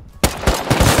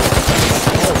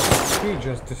 Oh, he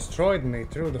just destroyed me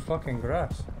through the fucking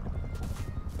grass.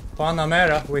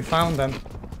 Panamera, we found them.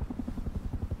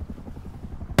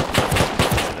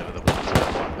 Deliver the ones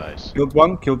at my base. Killed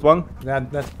one.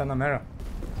 That's Panamera.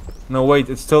 No, wait,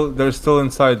 they're still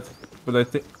inside. But I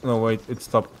think, no, wait, it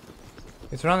stopped.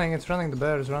 It's running, the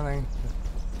bear is running.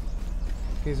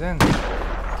 He's in.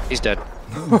 He's dead.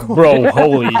 Bro,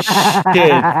 holy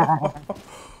shit.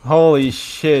 Holy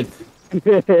shit.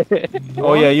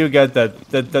 Oh yeah, you get that.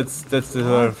 That's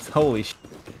deserved. Holy shit.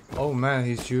 Oh man,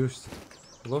 he's juiced.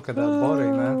 Look at that body,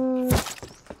 man.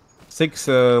 6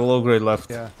 low grade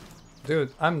left. Yeah.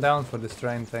 Dude, I'm down for this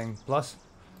train thing. Plus,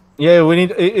 Yeah, we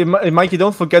need. Mikey,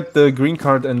 don't forget the green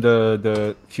card and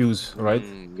the fuse, right?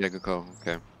 Yeah, good call.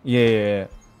 Okay. Yeah.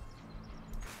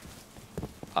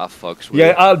 Ah, fuck. Sweet.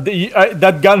 Yeah,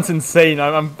 that gun's insane.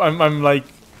 I'm like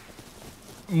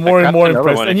more and more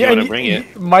impressed. And you bring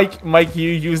it. Mike, you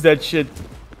use that shit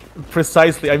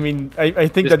precisely. I mean, I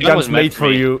think This that gun gun's was meant made for for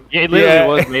me. you. Yeah, it literally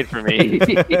was made for me.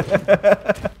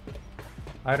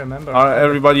 I remember.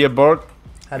 Everybody aboard?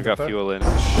 I had got the fuel in.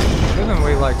 Shouldn't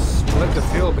we like split the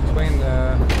fuel between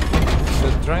the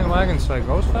train wagon so it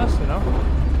goes fast, you know?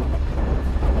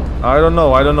 I don't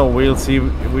know. We'll see.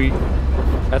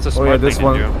 That's a Oh smart yeah,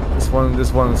 thing to do.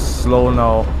 this one's slow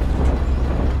now.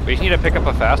 We just need to pick up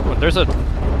a fast one. There's a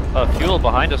fuel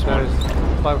behind us one. There's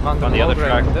 500 On the other low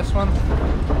grade track. on this one.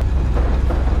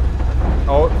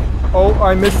 Oh,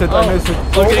 I missed it. I missed it.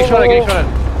 Oh, getting shot at, getting shot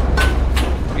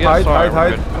at. Yeah,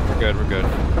 Hide. We're good.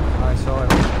 I saw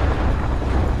it.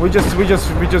 We just go.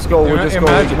 We just go.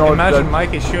 Ignore Imagine that.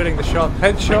 Mikey shooting the shot.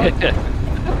 Headshot.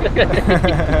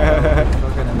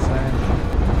 Fucking insane.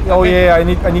 Oh yeah, I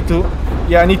need to.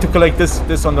 Yeah, I need to collect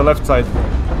this on the left side.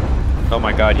 Oh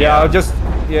my god, Yeah, I'll just.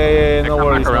 Yeah. No come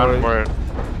worries. back No around worries. for it.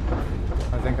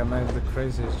 I think I made the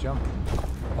craziest jump.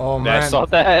 Oh Yeah, man, I saw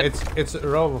that. It's a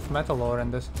row of metal ore in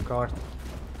this cart.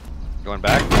 Going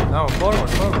back? No,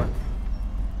 forward.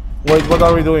 Wait, what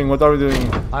are we doing?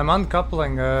 I'm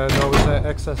uncoupling those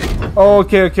excess. Oh,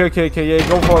 okay. Yeah,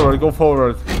 go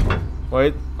forward.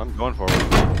 Wait. I'm going forward.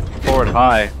 Forward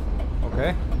high.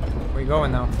 Okay, we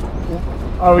going now.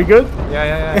 Are we good?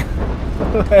 Yeah.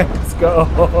 Let's go.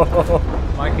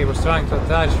 Mikey was trying to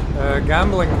attach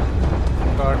gambling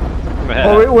cart.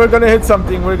 Oh, we're gonna hit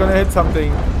something. Oh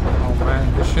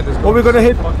man, this shit is going we're gonna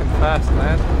hit. fucking fast,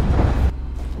 man.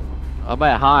 I'm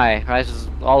at high. That's just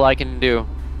all I can do.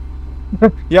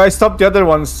 Yeah, I stopped the other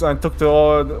ones and took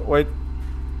the. Wait.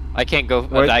 I can't go.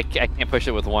 Wait. I can't push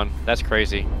it with one. That's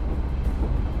crazy.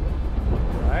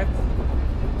 Right.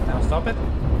 Now stop it.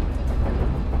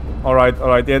 All right.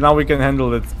 Yeah, now we can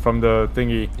handle it from the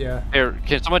thingy. Yeah. Here,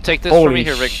 can someone take this Holy from me?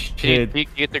 Here, Rick. Can you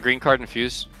shit. get the green card and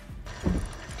fuse?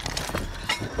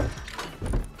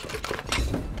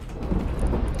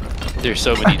 There's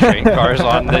so many train cars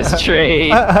on this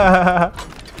train.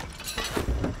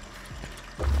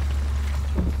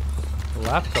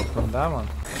 Laptop from that one.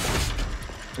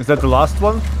 Is that the last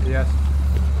one? Yes.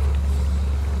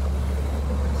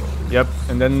 Yep.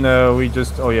 And then we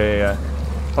just. Oh yeah.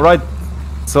 All right.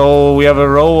 So we have a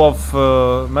row of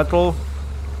metal,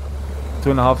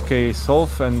 2.5k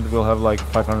sulf, and we'll have like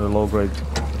 500 low grade.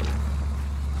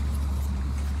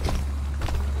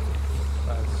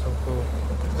 That's so cool.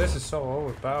 This is so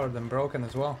overpowered and broken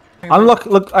as well. Unlock.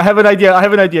 Look, I have an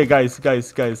idea. Guys.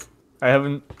 I have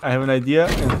an idea,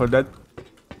 and for that,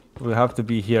 we have to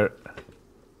be here.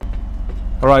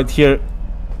 All right, here.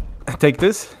 Take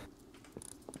this.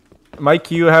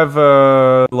 Mike, you have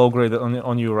low grade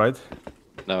on you, right?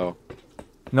 No.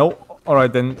 No. All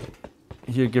right, then.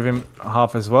 Here, give him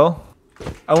half as well.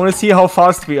 I want to see how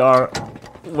fast we are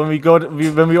when we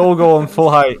all go on full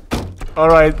high. All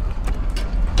right.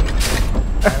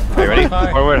 Are you ready?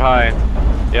 High. Forward high.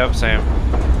 Yep, same.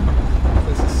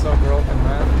 This is so broken,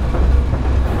 man.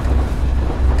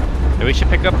 Yeah, we should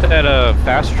pick up that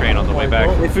fast train on the way back.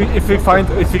 If we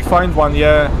find one,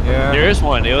 yeah. There is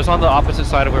one. It was on the opposite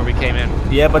side of where we came in.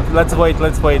 Yeah, but let's wait.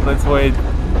 Let's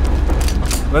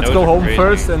Those go are home crazy.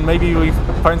 first, and maybe we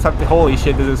find something. Holy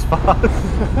shit, this is fast.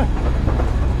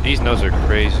 These noses are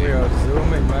crazy. We are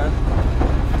zooming, man.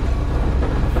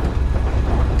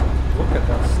 Look at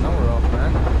that snow rock,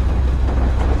 man.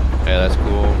 Yeah, that's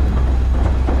cool.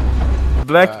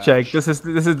 Blackjack. This is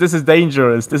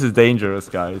dangerous. This is dangerous,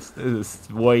 guys. This is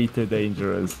way too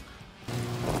dangerous.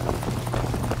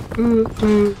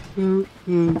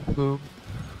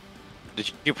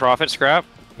 Did you profit, Scrap?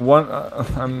 One.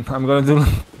 I'm gonna do.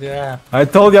 Yeah. I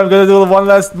told you I'm gonna do one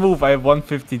last move. I have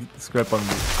 150 scrap on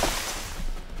me.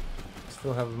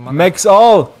 Still have money. Max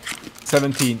all.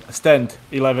 17. Stand.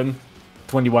 11.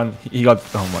 21. He got.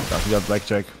 Oh my god. He got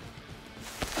blackjack.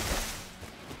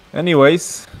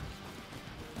 Anyways.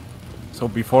 So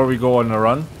before we go on a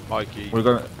run, Mikey, we're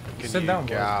gonna. can Sit you down,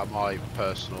 get boy. out of my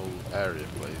personal area,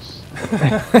 please?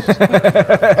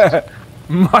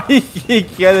 Mikey,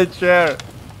 get a chair.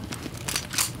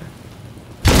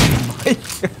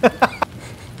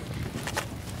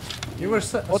 You were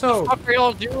so. What the fuck are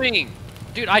y'all doing?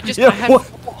 Dude, I just Yeah, I had what?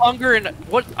 full hunger and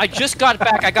what? I just got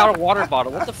back. I got a water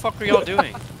bottle. What the fuck are y'all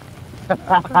doing?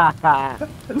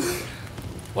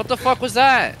 What the fuck was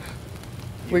that?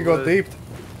 we got deep.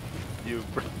 You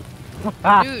Dude,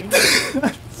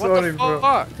 what Sorry, the bro.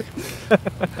 fuck?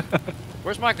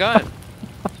 Where's my gun?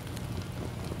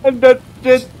 And that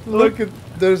shit. Look at.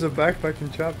 There's a backpack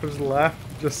in Chopper's lap,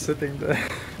 just sitting there.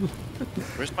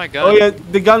 Where's my gun? Oh yeah,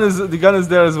 the gun is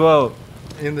there as well.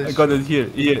 In the I got it here.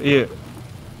 Here.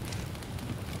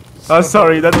 Oh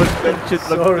sorry, that was that shit.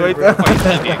 Sorry, Wait. bro.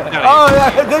 Oh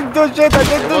yeah, I didn't do shit. I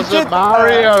didn't It do wasn't shit.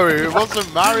 Mario! It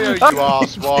wasn't Mario, you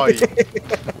arse white!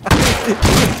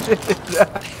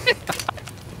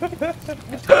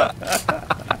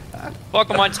 Fuck,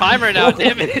 I'm on timer now,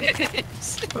 damn it.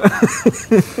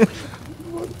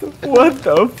 What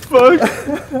the fuck?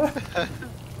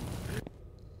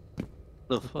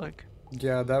 The fuck?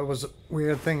 Yeah, that was a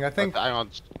weird thing. I think. Hang on,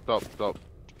 stop.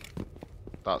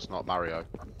 That's not Mario.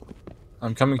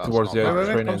 I'm coming That's towards not the bad.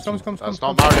 Wait, train comes. engine. That's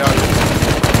not Mario!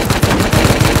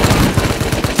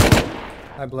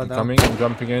 I bled I'm out. coming.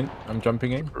 I'm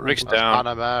jumping in. Rick's That's down.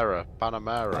 Panamera.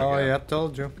 Oh again. yeah,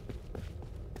 told you.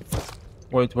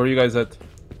 Wait, where are you guys at? At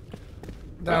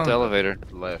Down. the elevator.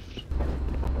 Left.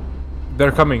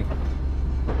 They're coming.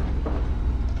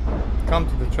 Come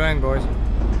to the train, boys.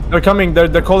 They're coming.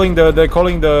 They're calling the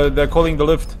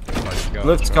lift. Right, go.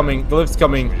 Lift's coming. The lift's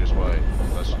coming. We just wait.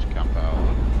 Let's just camp out.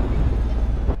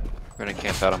 We're gonna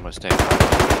camp out on my stand.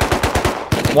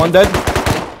 One dead.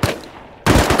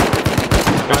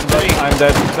 I'm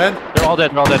dead. Dead. They're all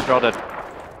dead.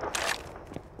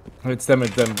 It's them.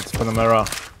 It's Panamera.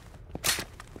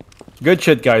 Good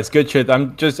shit, guys. Good shit.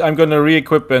 I'm gonna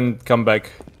re-equip and come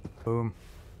back. Boom.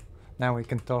 Now we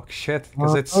can talk shit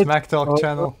because it's Smack Talk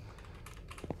channel.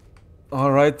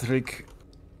 All right, Rick.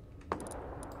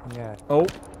 Yeah. Oh,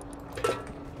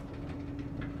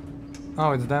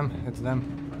 Oh, it's them.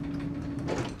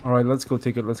 all right. Let's go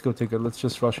take it. Let's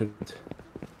just rush it.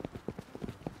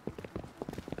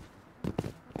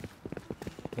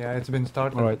 Yeah, it's been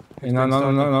started. All right. It's No. been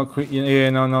started. Yeah,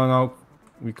 no.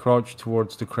 We crouch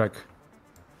towards the crack.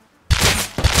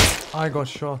 I got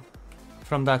shot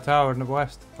from that tower in the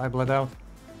west. I bled out.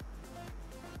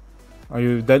 Are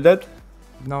you dead?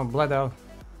 No, bled out.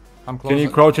 I'm close. Can you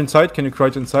crouch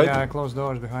inside? Yeah, I closed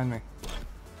doors behind me.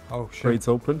 Oh shit. Crate's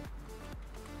open.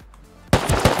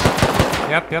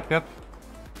 Yep.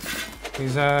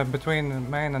 He's between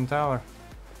main and tower.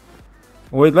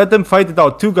 Wait, let them fight it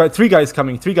out. Three guys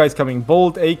coming.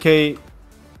 Bolt, AK.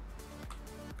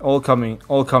 All coming.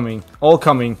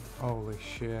 Holy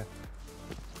shit.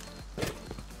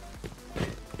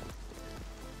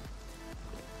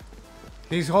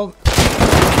 He's headshot.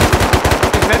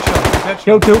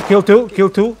 Kill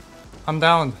two. I'm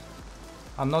down.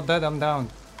 I'm not dead, I'm down.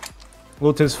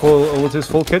 Loot his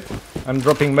full kit. I'm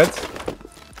dropping meds.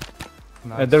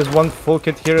 Nice. There's one full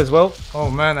kit here as well. Oh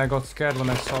man, I got scared when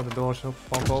I saw the doors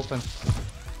pop open.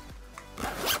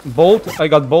 Bolt, I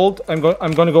got bolt. I'm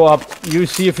gonna go up. You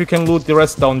see if you can loot the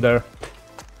rest down there.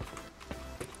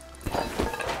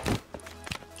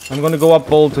 I'm gonna go up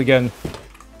bolt again.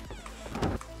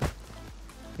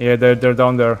 Yeah, they're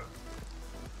down there.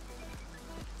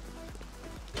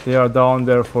 They are down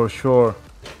there for sure.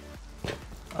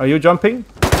 Are you jumping?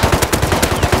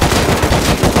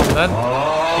 Dead?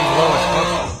 He's low as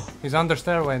fuck. He's under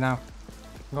stairway now.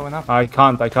 Going up. I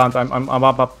can't. I'm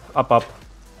up.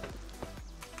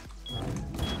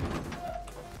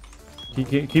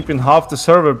 Keeping half the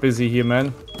server busy here,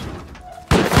 man.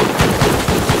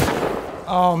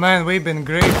 Oh man, we've been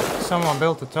griefed. Someone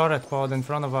built a turret pod in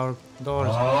front of our doors.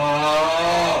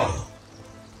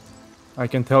 I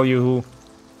can tell you who.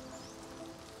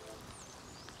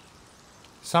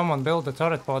 Someone built a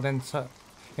turret pod in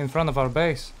front of our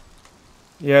base.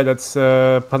 Yeah, that's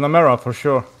Panamera for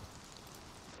sure.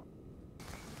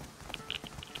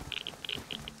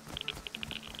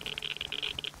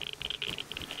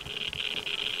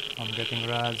 I'm getting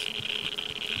rads.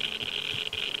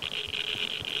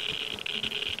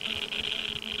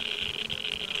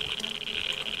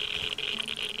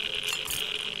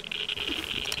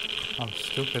 I'm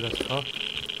stupid as fuck.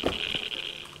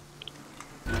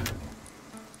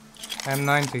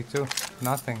 M92,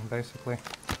 nothing basically.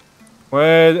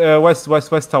 Wait,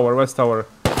 west tower, west tower.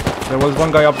 There was one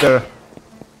guy up there.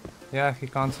 Yeah, he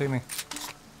can't see me.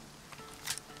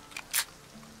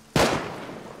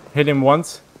 Hit him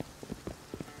once.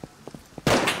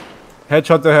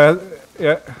 Headshot the head.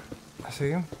 Yeah. I see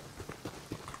him.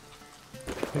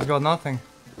 He's got nothing.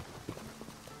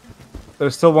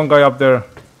 There's still one guy up there.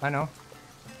 I know.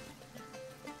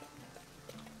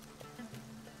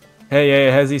 Hey,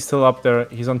 yeah, Hezzy's still up there.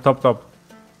 He's on top.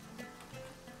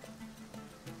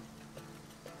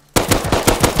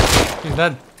 He's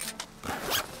dead.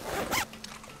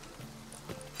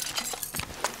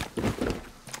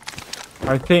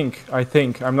 I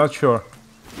think. I'm not sure.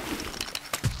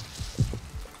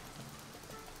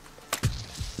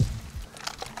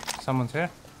 Someone's here.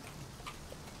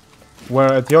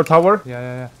 Where, at your tower?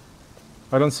 Yeah.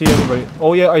 I don't see anybody.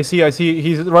 Oh yeah, I see.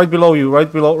 He's right below you, right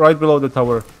below the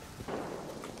tower.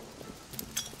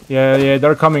 Yeah,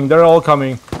 they're coming. They're all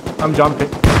coming. I'm jumping.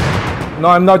 No,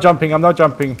 I'm not jumping. I'm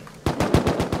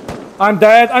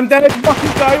dead.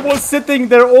 Fucking guy was sitting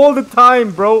there all the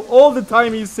time, bro. All the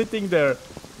time he's sitting there.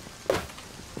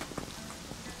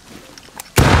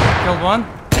 Killed one.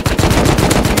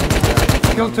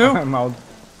 Killed two. I'm out.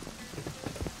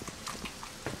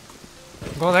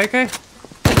 Got AK.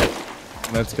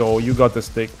 Let's go. You got the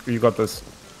stick. You got this.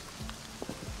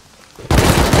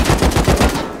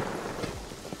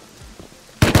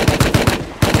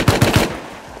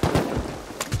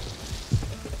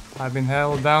 I've been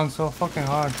held down so fucking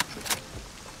hard.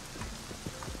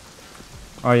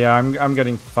 Oh yeah, I'm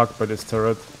getting fucked by this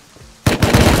turret.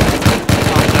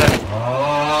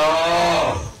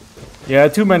 Yeah,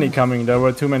 too many coming. There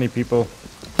were too many people.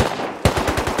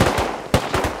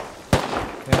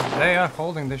 Yeah, they are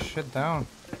holding this shit down.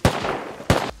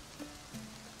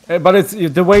 But it's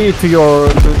the way to your.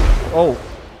 Oh,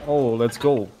 let's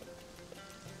go.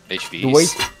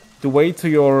 HVs. The way to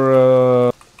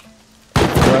your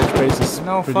garage base is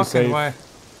No pretty fucking safe. way.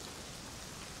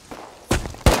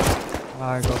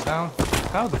 I go down.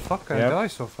 How the fuck I die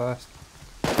so fast?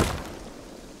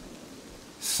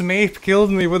 Smeep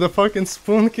killed me with a fucking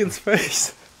spoon kid's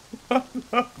face. Alright,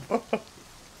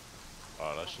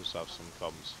 let's just have some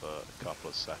comms for a couple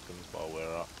of seconds while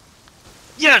we're up.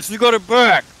 Yes, we got it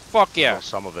back! Fuck yeah. Got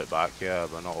some of it back, yeah,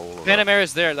 but not all of it. Panamera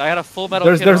is there. I had a full metal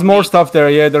kit There's on more me. stuff there.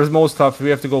 Yeah, there's more stuff. We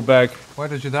have to go back. Where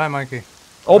did you die, Mikey?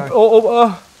 Sorry.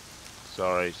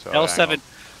 L7,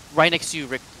 right next to you,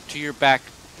 Rick. To your back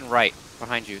and right,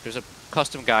 behind you. There's a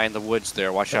custom guy in the woods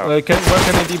there. Watch out. Where can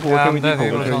I depot? Yeah, Where can I'm we dead, he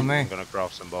depot? was on me. I'm gonna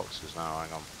grab some boxes now,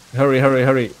 hang on.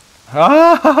 Hurry.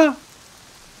 Ah!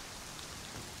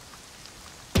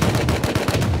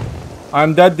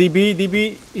 I'm dead,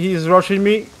 DB. He's rushing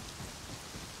me.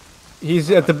 He's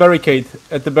at the barricade.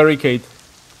 At the barricade.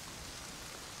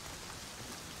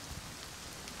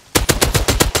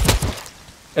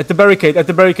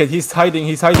 He's hiding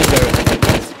there.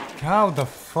 How the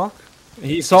fuck?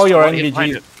 He saw your Somebody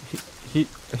behind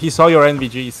NVG. He saw your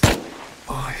NVGs.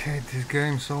 Oh, I hate this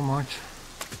game so much.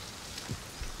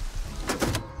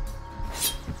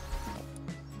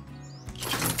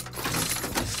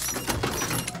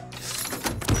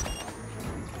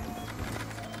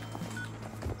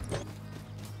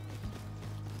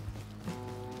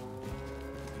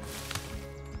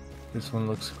 This one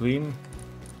looks clean.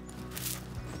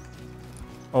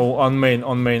 Oh, on main.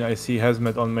 I see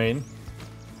Hazmat on main.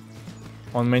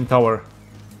 On main tower.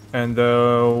 And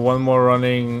one more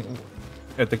running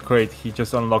at the crate. He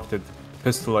just unlocked it.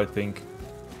 Pistol, I think.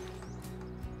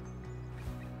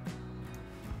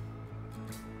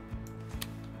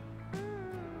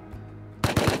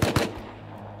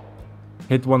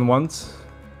 Hit one once.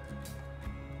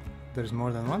 There's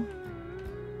more than one?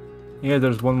 Yeah,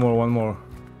 there's one more.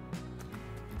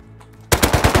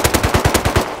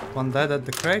 One dead at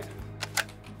the crate?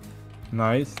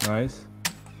 Nice.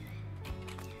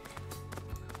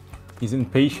 He's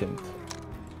impatient.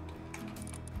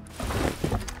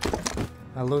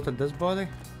 I looted this body.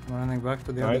 I'm running back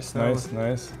to the other tower.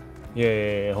 Nice.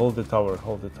 Yeah. Hold the tower.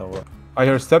 I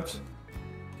hear steps.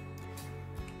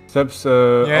 Steps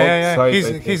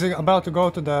outside. He's about to go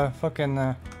to the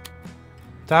fucking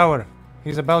tower.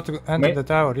 He's about to enter the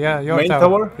tower. Yeah, your main tower.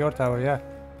 tower. Your tower, yeah.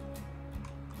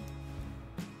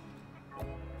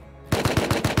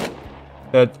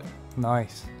 Dead.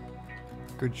 Nice.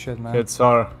 Good shit, man. Dead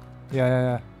SAR.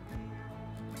 Yeah.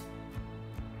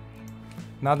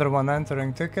 Another one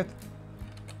entering ticket.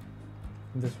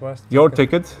 This west. Your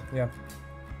ticket? Yeah.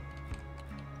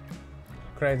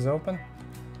 Crate's open.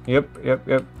 Yep.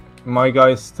 My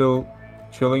guy's still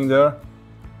chilling there.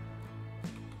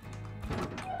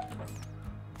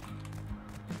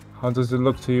 How does it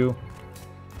look to you?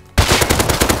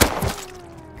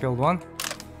 Killed one.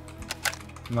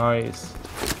 Nice.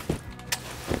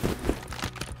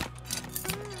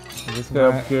 This guy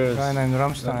up here is... Guy named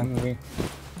Ramstein.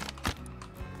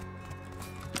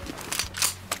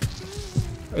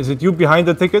 Is it you behind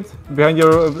the ticket? Behind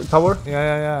your tower?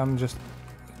 Yeah, I'm just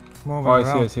moving Oh,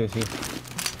 around. I see.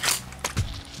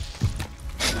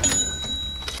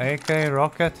 AK,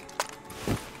 rocket.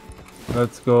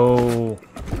 Let's go.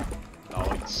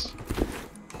 Nice.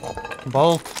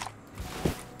 Bolt.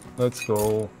 Let's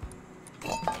go.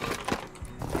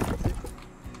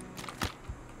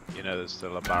 You know there's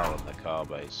still a barrel in the car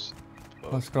base.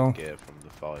 Well, Let's go. Gear from the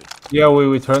fight. Yeah,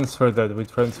 we transferred that.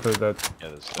 Yeah,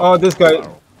 there's still Oh, this guy.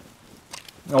 barrel.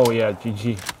 Oh yeah,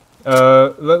 GG.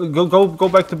 Go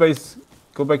back to base.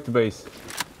 Go back to base.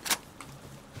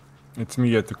 It's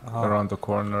me at the, around the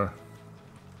corner.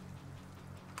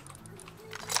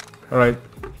 All right,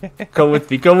 come with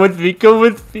me. Come with me. Come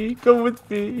with me. Come with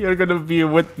me. You're gonna be a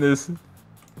witness.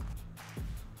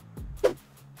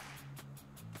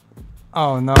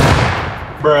 Oh no.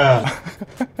 Bruh.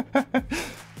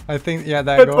 I think, yeah,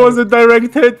 that That goal. was a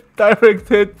direct hit. Direct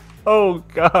hit. Oh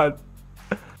god.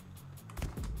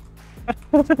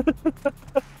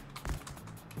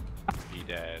 He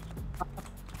dead.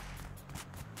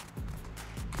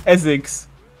 Essex.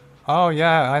 Oh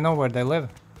yeah, I know where they live.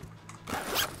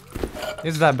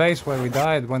 It's that base where we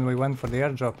died when we went for the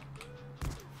airdrop.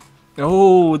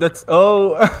 Oh, that's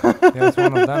Yeah, it's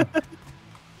one of them.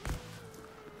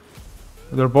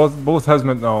 They're both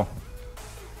hazmat now.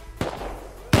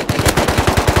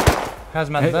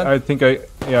 Hazmat Hey, dead.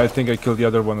 I think I killed the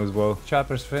other one as well.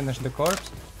 Choppers finished the corpse.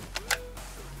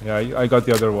 Yeah, I got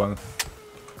the other one.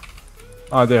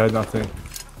 Ah, they had nothing.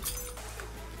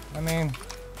 I mean,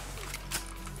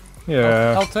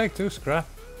 Yeah. I'll take 2 scrap.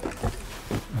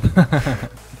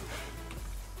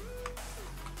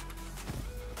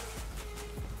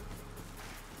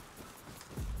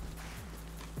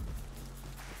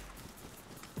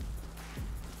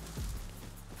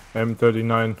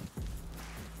 M39.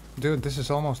 Dude, this is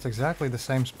almost exactly the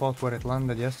same spot where it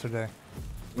landed yesterday.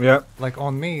 Yeah. Like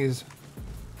on me is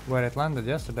where it landed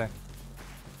yesterday.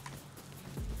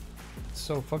 It's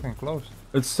so fucking close.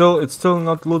 It's still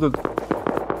not looted.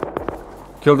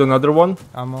 Killed another one.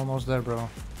 I'm almost there, bro.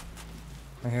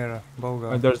 I hear a bow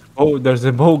guy. There's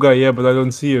a bow guy, yeah, but I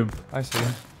don't see him. I see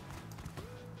him.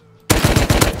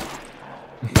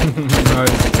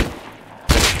 Nice.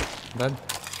 Dead.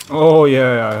 Oh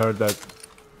yeah, I heard that.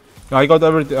 I got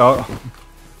everything.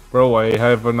 Bro, I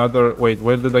have another. Wait,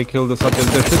 where did I kill the subject?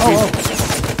 There should be.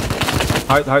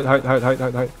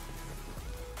 Hide.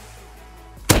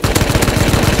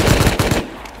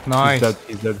 Nice.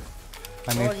 He's dead.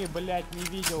 I need. Сори, блять, не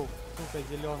видел, сука,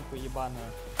 зеленку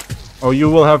ебаную. Oh, you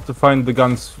will have to find the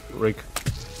guns, Rick.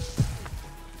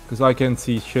 Cause I can't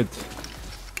see shit.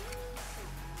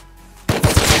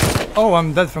 Oh,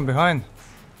 I'm dead from behind.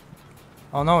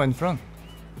 Oh no, in front.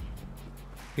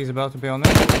 He's about to be on me.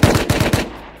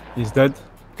 He's dead.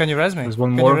 Can you res me? There's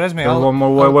one Can more. you res me? There's I'll- one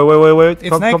more. I'll- Wait. It's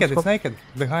Come, naked, come. it's naked.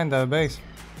 Behind the base.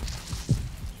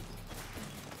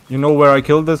 You know where I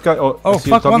killed this guy? Oh, Oh I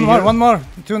see a fuck, Tommy here. one more.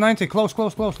 290, close,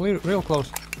 real close.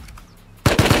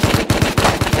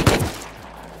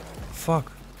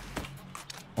 Fuck.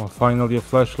 Oh, finally a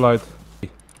flashlight.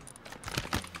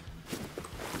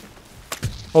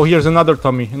 Oh, here's another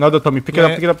Tommy. Pick Yeah,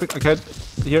 it up. Okay,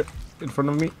 here, in front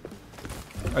of me.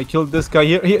 I killed this guy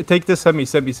here. Here, take this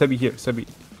Sebi here, Sebi.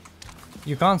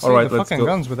 You can't see Alright, the let's fucking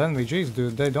go. guns with NVGs,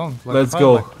 dude. They don't. Like, Let's fight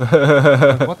go.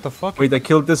 like, what the fuck? Wait, I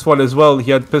killed this one as well. He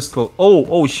had pistol.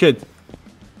 Oh shit.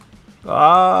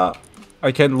 Ah,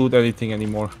 I can't loot anything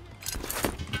anymore.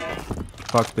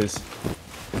 Fuck this.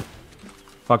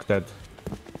 Fuck that.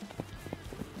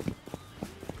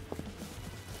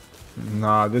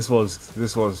 Nah, this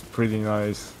was pretty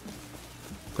nice.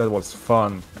 That was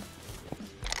fun.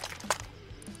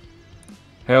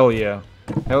 Hell yeah.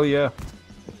 Hell yeah.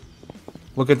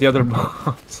 Look at the other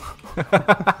bombs.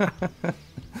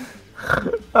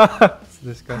 It's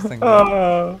disgusting. dude.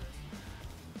 Ah.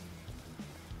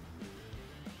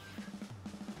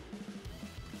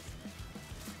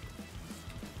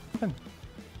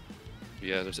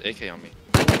 Yeah, there's AK on me.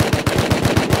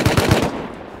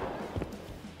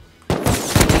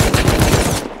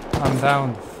 I'm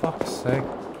down. Fuck's sake.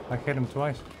 I hit him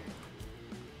twice.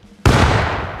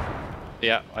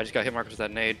 Yeah, I just got hit markers with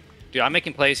that nade. Dude, I'm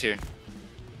making plays here.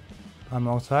 I'm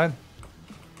outside.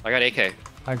 I got AK.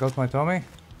 I got my Tommy.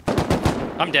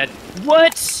 I'm dead.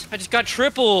 What? I just got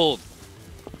tripled.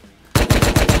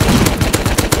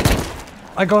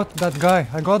 I got that guy.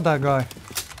 I got that guy.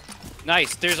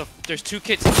 Nice. There's 2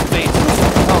 kits in space.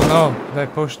 Oh no, they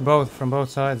pushed both from both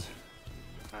sides.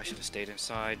 I should have stayed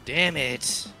inside. Damn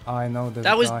it. I know this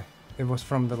That was- guy. It was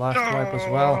from the last wipe as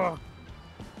well.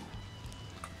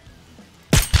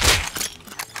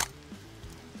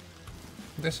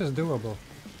 This is doable.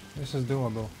 This is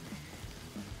doable.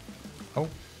 Oh,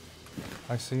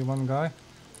 I see one guy.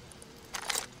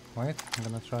 Wait, I'm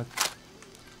gonna try.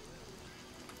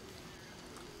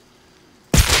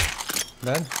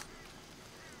 Dead?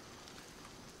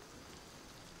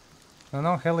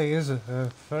 No, heli is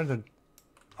further.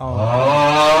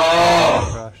 Oh,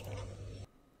 crashed.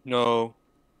 No.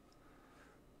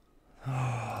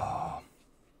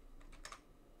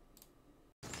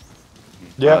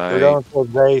 Yep, we're going for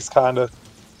base, kind of.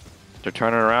 They're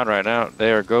turning around right now.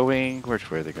 They are going. Which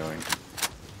way are they going?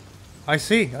 I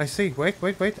see. Wait.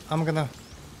 I'm gonna.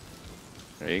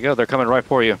 There you go. They're coming right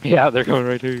for you. Yeah, they're coming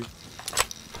right to you.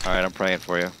 All right, I'm praying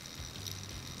for you.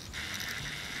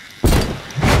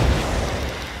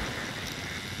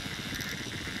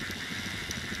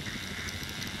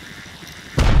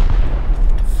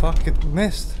 Fuck, it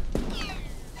missed.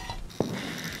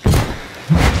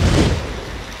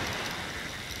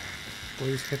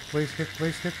 Please hit, please hit,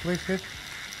 please hit, please hit.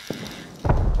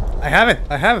 I have it,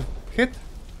 hit.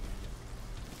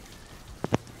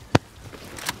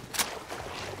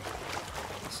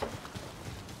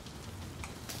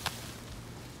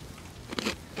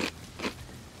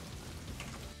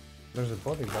 There's a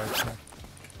body right there.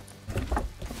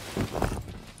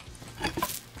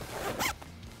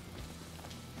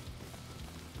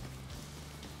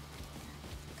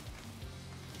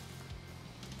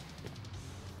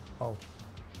 Oh.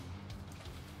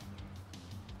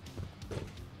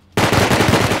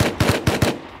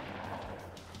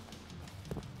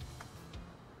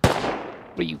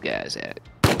 Where you guys at?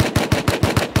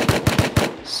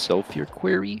 Solve your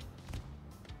query.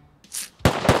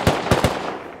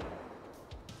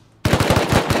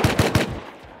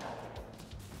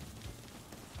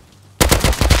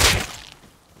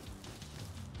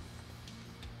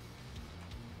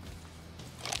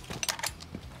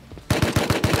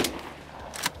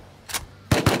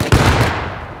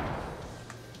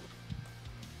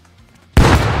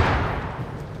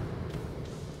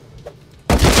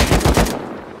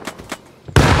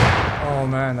 Oh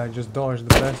man, I just dodged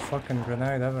the best fucking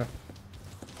grenade ever.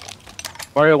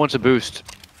 Mario wants a boost.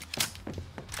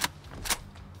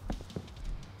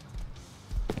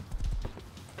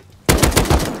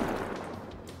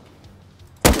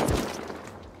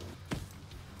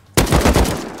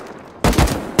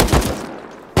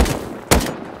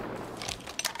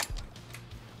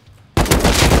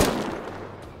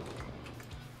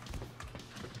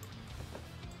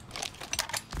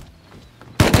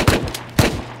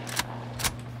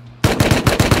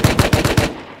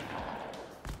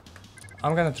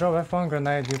 I'm gonna throw F1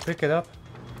 grenade, you pick it up.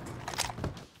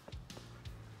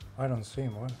 I don't see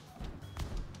him, what?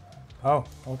 Oh,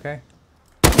 okay.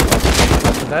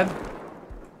 Dead?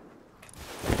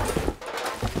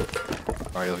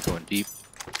 Mario going deep.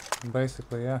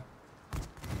 Basically, yeah.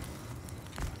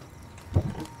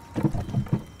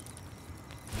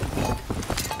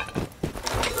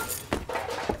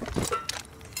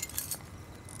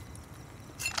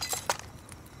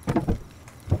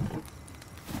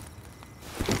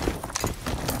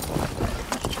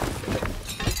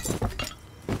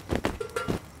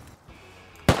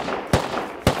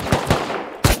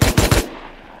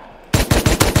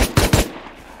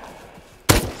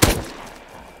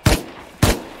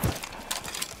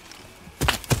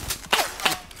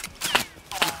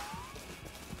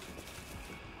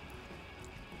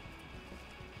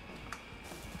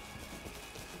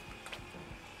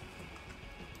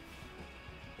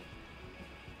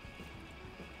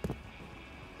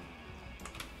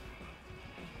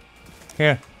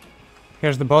 Here.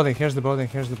 Here's the body, here's the body,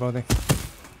 here's the body.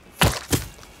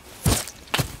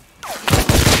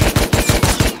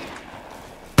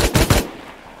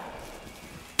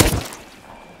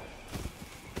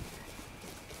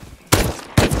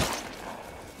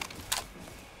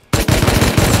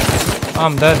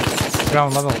 I'm dead.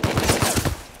 Ground level.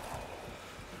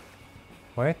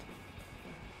 Wait.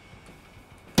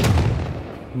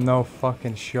 No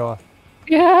fucking shot.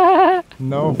 Yeah.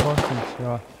 No fucking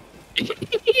shot.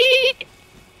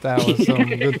 That was some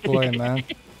good play, man.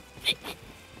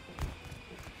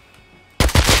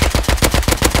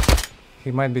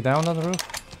 He might be down on the roof.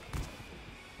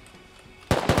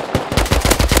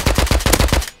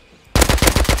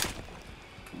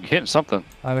 hitting something.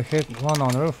 I hit one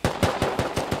on the roof.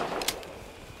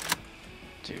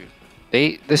 Dude.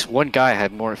 This one guy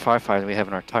had more firefighter than we have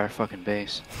in our entire fucking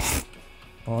base.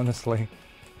 Honestly.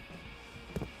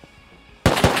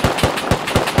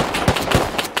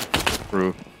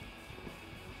 Roof.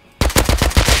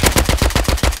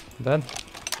 Dead.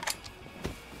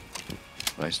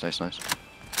 Nice, nice, nice.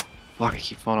 Fuck, I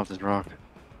keep falling off this rock.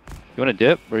 You wanna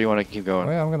dip, or you wanna keep going?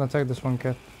 Oh yeah, I'm gonna take this one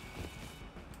kit.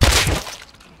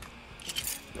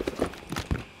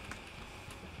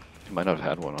 You might not have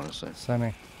had one, honestly.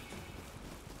 Semi.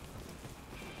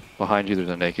 Behind you, there's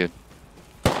a naked.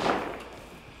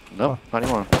 Nope, not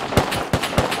anymore.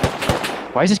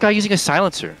 Why is this guy using a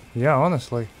silencer? Yeah,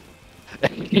 honestly.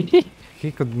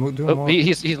 He could do Oh, more.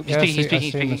 he's Yeah,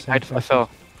 speaking. I fell.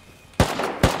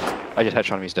 I just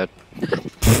headshot him, he's dead.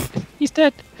 He's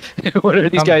dead. What are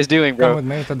these guys doing, bro? Come with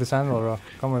me to this anvil rock.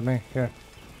 Come with me, here.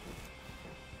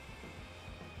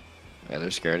 Yeah, they're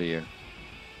scared of you.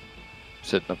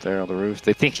 Sitting up there on the roof.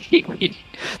 They think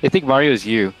they think Mario's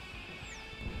you.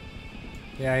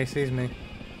 Yeah, he sees me.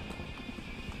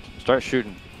 Start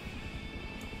shooting.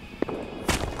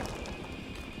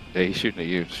 Yeah, he's shooting at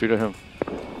you. Shoot at him.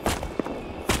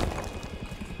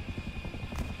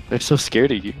 They're so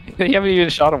scared of you. You haven't even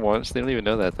shot him once. They don't even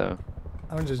know that, though.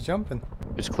 I'm just jumping.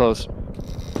 It's close.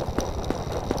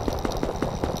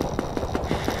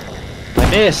 I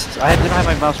missed! I didn't have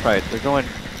my mouse right. They're going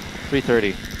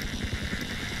 330.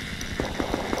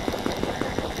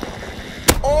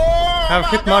 Have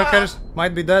hit markers.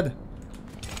 Might be dead.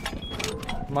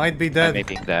 Might be dead.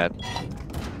 Maybe that.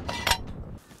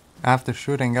 After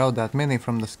shooting out that mini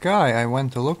from the sky, I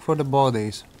went to look for the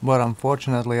bodies. But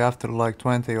unfortunately, after like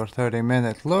 20 or 30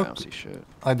 minute I look, don't see shit.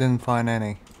 I didn't find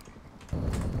any.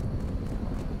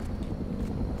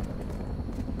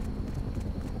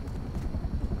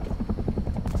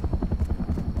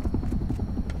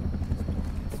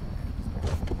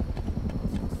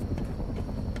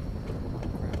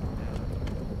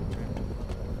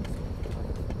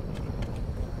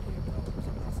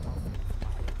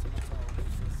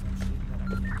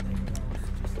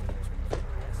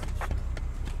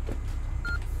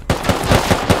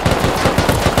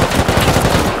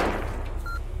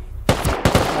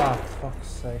 Fuck's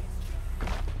sake.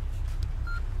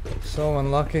 So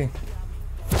unlucky.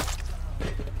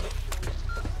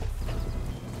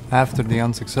 After the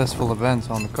unsuccessful events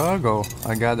on the cargo,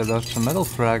 I gathered up some metal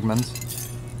fragments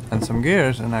and some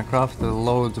gears, and I crafted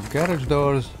loads of garage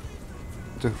doors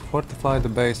to fortify the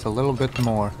base a little bit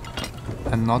more.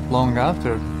 And not long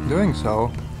after doing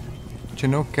so,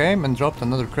 Chinook came and dropped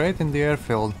another crate in the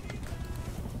airfield.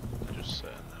 Just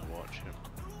sitting there watching.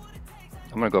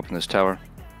 I'm gonna go up in this tower.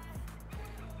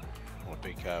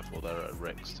 Be careful, they're at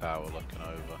Rick's tower looking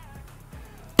over.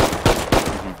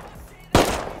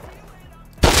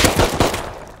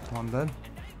 One dead.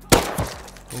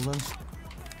 Hold on.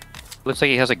 Looks like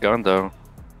he has a gun, though.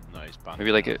 No, he's banned.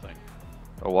 Maybe like a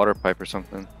water pipe or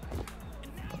something.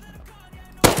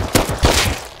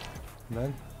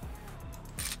 Dead.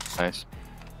 Nice.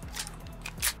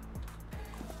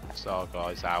 So our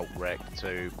guys out Rick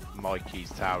to Mikey's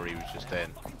tower he was just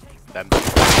in. Them.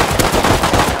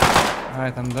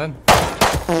 Alright, I'm done.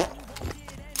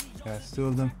 Yeah, it's two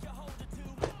of them.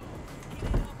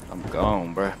 I'm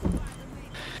gone, bruh.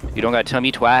 You don't gotta tell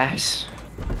me twice.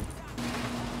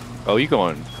 Oh, you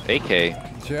going AK?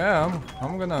 Yeah,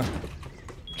 I'm gonna...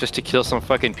 Just to kill some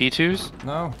fucking P2s?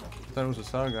 No, that was a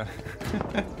SAR guy.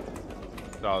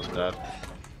 I was dead.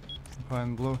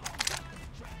 Fine blue.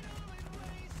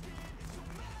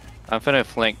 I'm finna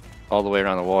flank all the way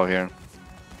around the wall here.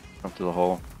 Up to the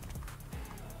hole.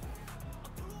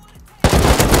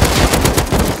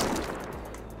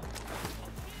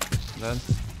 Dead.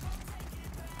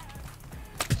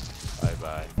 Bye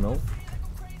bye. No.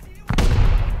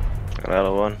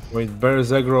 Another one. Wait,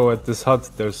 bears aggro at this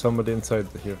hut. There's somebody inside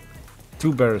here.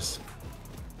 2 bears.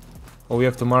 Oh, we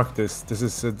have to mark this. This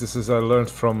is I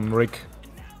learned from Rick.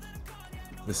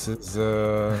 This is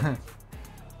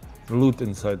loot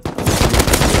inside.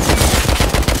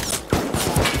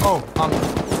 Oh,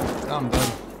 I'm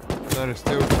dead. There is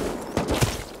 2.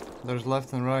 There's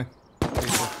left and right.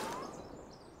 People.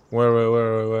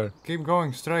 Where? Keep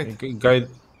going straight. Guide.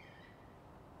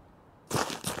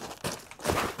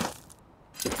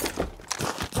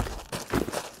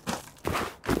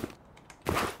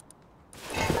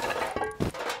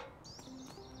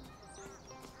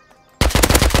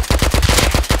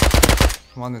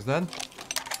 One is dead.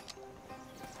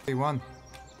 1.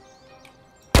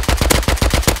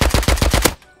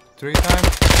 3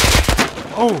 times.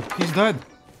 Oh, he's dead.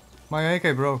 My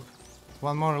AK broke.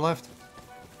 One more left.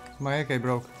 My AK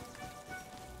broke.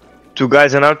 Two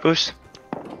guys in outpost.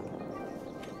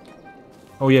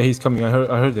 Oh yeah, he's coming. I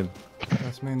heard him.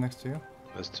 That's me next to you.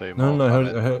 There's two No, more. no, I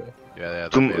coming. heard. Yeah,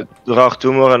 There are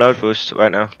two more in outpost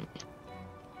right now.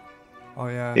 Oh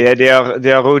yeah. Yeah,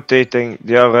 they are rotating.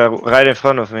 They are right in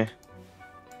front of me.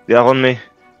 They are on me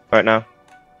right now.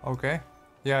 Okay.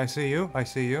 Yeah, I see you. I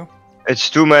see you. It's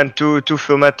two men, two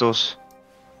full metals.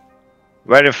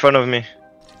 Right in front of me.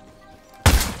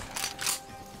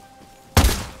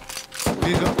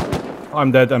 Diesel.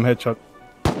 I'm dead. I'm headshot.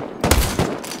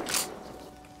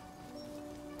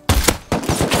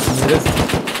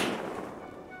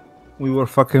 We were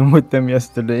fucking with them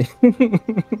yesterday.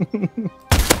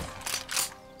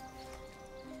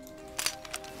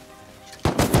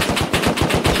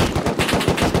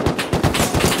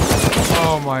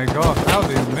 Oh my god, how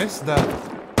did he miss that?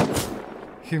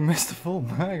 He missed the full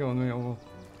mag on me almost.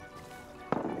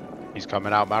 He's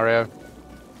coming out, Mario.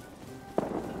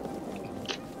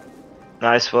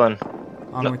 Nice one.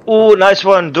 I'm with, Oh, nice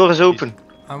one. Door is open.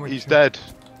 I'm with He's you. dead.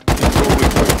 He's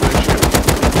always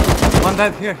ship. One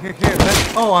dead, here, dead.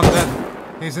 Oh, I'm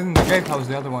dead. He's in the gatehouse,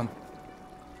 the other one.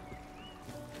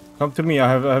 Come to me. I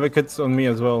have a kit on me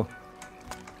as well.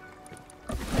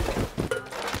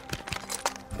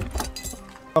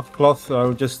 Off cloth.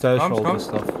 I'll just stash all this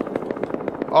stuff.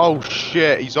 Oh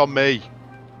shit, he's on me.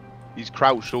 He's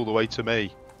crouched all the way to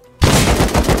me.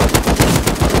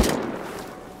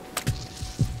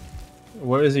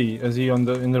 Where is he? Is he in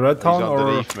the Radtown He's or?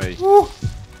 underneath me.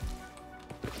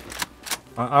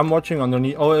 I'm watching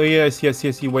underneath. Oh yeah, I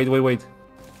see. Wait.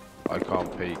 I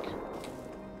can't peek.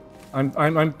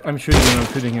 I'm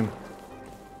shooting him.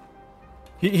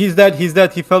 He's dead.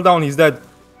 He fell down. He's dead.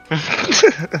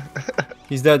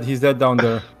 He's dead down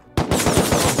there.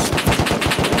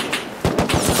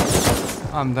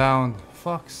 I'm down.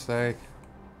 Fuck's sake.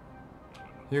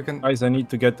 You can. Guys, I need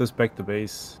to get this back to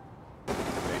base.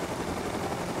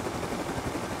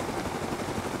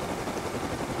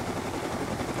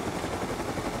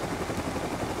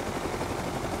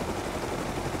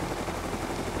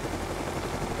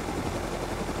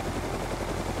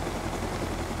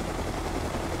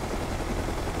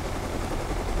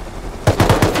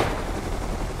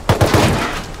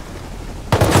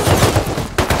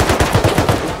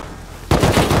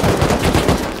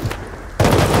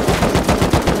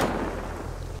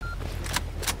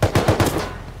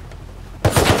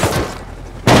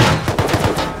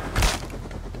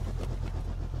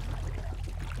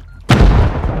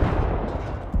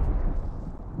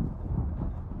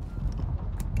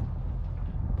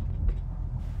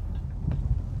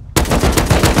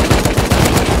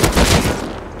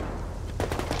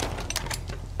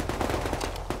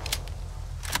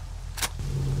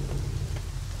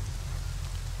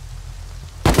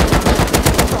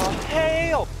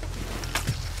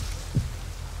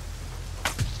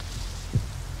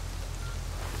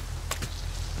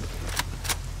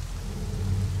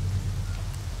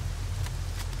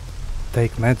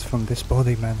 Take meds from this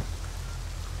body, man.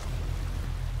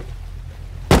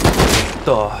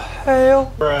 The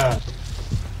hell? Bruh.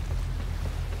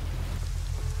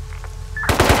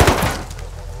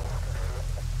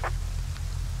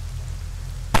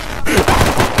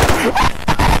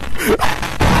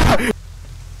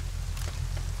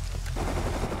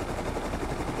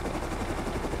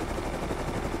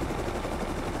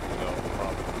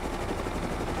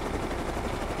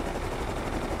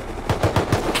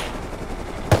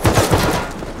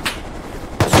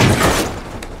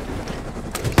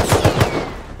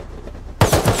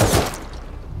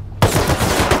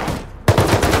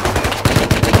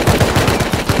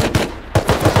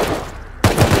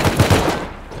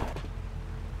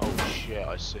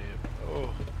 I see him.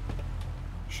 Oh.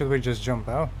 Should we just jump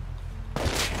out?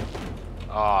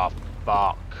 Ah, oh,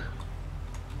 fuck.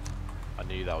 I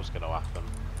knew that was going to happen.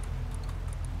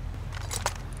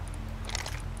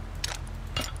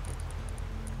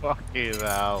 Fucking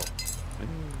hell.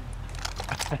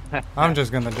 I'm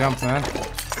just gonna jump, man.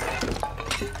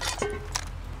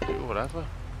 Do whatever.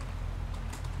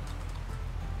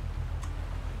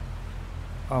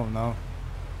 Oh no.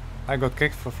 I got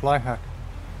kicked for fly hack.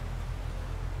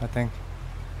 I think.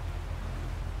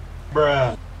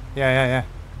 Bruh. Yeah.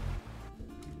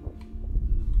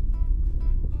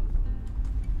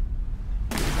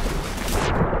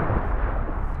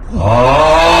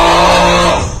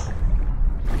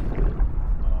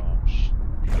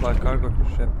 Fly cargo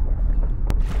shit.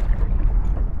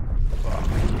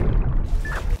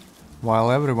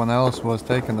 While everyone else was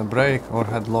taking a break or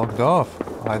had logged off,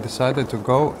 I decided to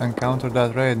go and counter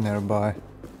that raid nearby.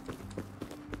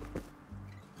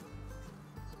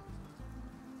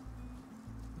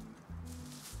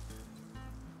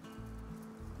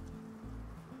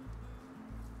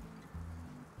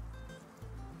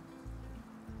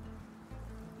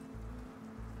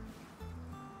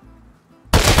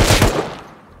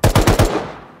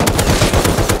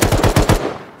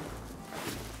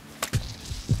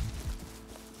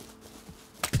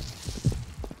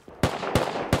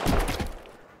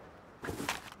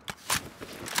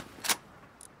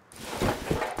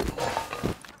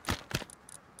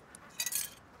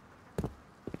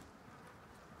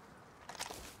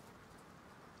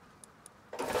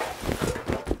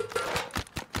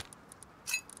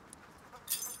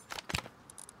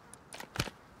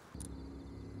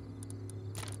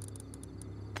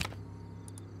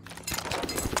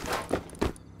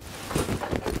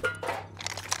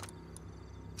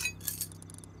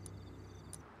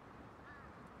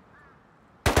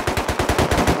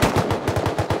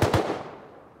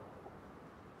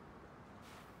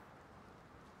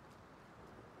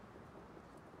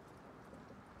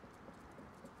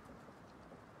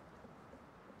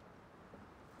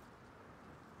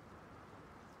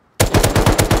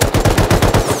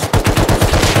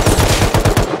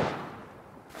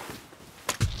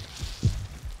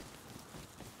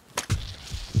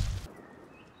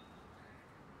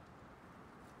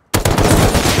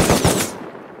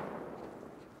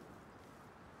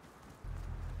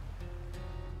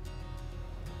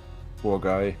 Poor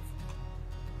guy.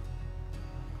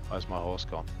 Where's my horse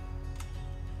gone?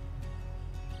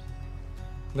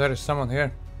 There is someone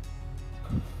here.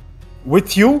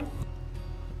 With you?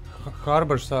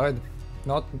 Harbor side.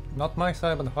 Not my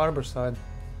side, but the harbor side.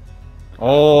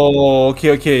 Oh,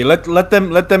 okay. Let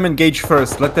them engage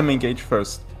first. Let them engage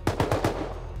first.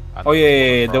 Oh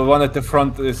yeah. The one at the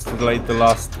front is like the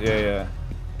last. Yeah.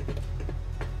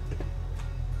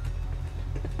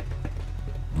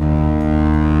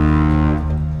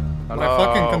 My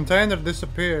fucking container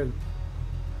disappeared.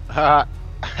 I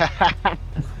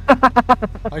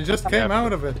just came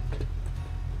out of it.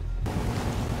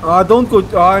 Don't go.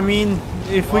 I mean,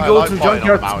 if we go to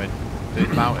junkyard. Mountain.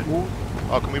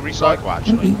 Oh, can we recycle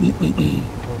actually?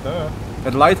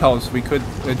 At lighthouse, we could.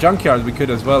 At junkyard, we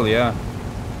could as well. Yeah.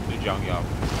 The junkyard.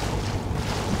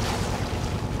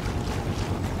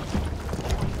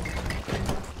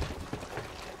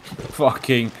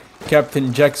 Fucking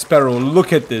Captain Jack Sparrow,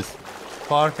 look at this.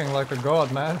 Parking like a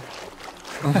god, man.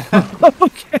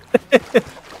 Okay.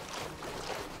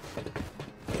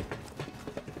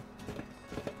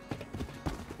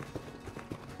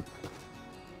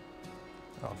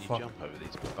 Oh, You fuck. jump over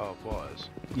these barbed wires.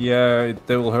 Yeah,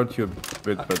 they will hurt you a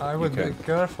bit, but I would be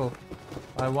careful.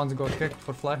 I once got kicked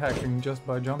for fly hacking just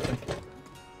by jumping.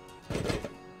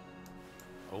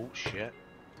 Oh shit.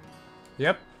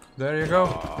 Yep, there you go.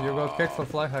 You got kicked for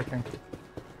fly hacking.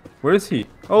 Where is he?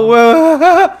 Oh,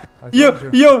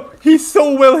 yo, he's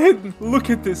so well hidden. Look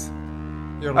at this.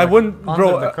 You're I like wouldn't, under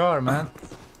bro. the car, man.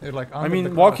 You're like under I mean, the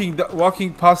car.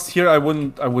 walking past here, I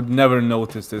would never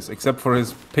notice this, except for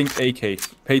his pink AK.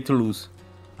 Pay to lose.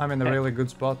 I'm in a really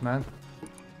good spot, man.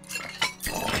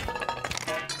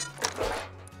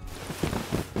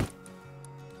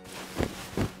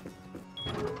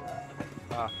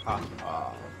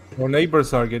 Our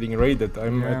neighbors are getting raided.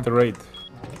 I'm at the raid.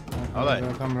 Are they?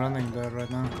 I'm running there right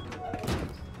now.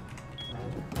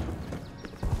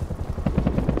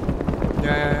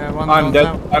 Yeah. I'm dead.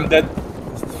 I'm dead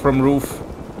from roof.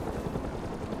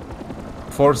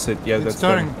 Force it. Yeah, that's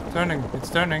turning. Done. It's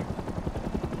turning.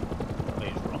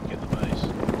 Please rocket the base.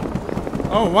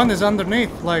 Oh, one is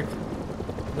underneath, like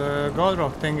the god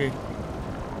rock thingy.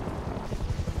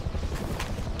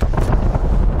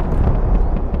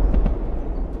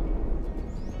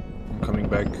 I'm coming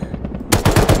back.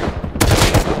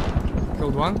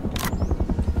 Killed one.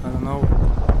 I don't know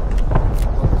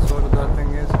what sort of that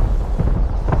thing is.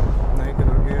 Naked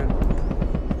or geared.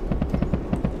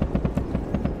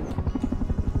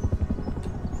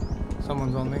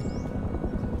 Someone's on me.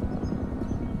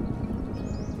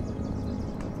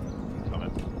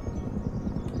 Coming.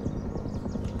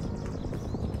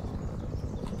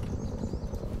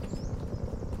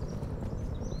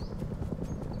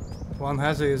 One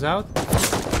Hazzy is out.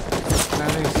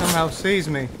 And he somehow sees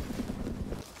me.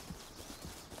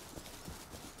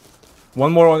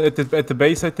 One more at the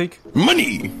base, I think.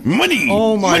 Money!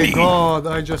 Oh my god,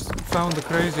 I just found the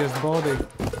craziest body.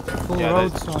 Full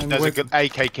road sign there's a with... good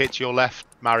AK kit to your left,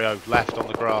 Mario. Left on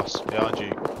the grass behind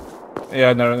you.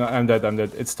 Yeah, no, I'm dead.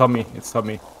 It's Tommy.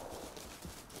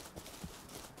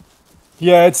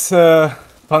 Yeah, it's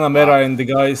Panamera and the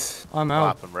guys. I'm What out.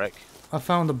 happened, Rick? I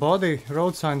found a body,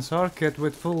 road sign SAR kit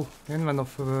with full invent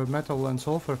of metal and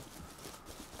sulfur.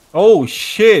 Oh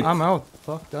shit! I'm out.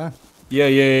 Fuck that. Yeah.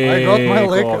 I got my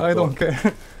lick, go on, I go don't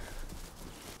care.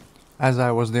 As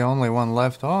I was the only one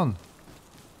left on,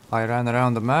 I ran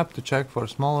around the map to check for a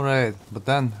small raid, but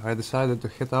then I decided to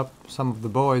hit up some of the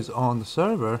boys on the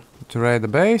server to raid the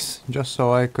base, just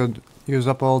so I could use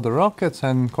up all the rockets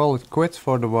and call it quits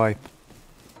for the wipe.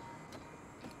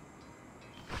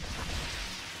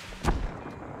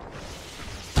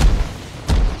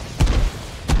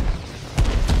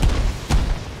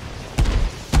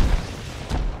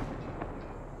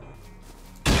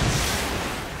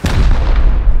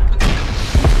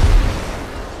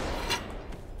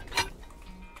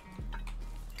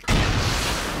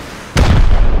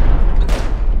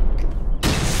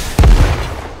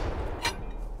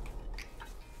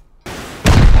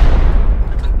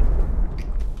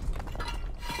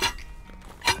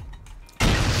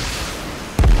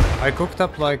 I cooked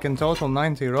up like in total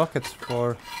 90 rockets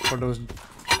for those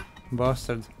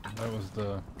bastards. That was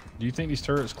the... Do you think these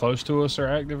turrets close to us are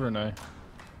active or no?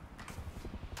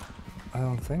 I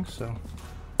don't think so.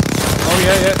 Oh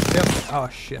yeah. Oh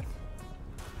shit.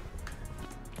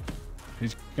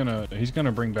 He's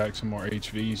gonna bring back some more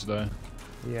HVs though.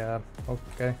 Yeah,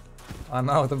 okay. I'm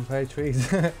out of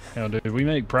HVs. You know, dude, we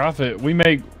make profit. We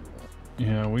make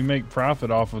profit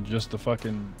off of just the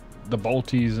fucking the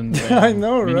bolties and I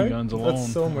know, right? miniguns alone.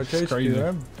 That's so much It's crazy.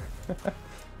 HVM.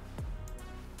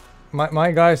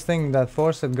 my guys think that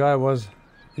Forced guy was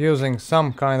using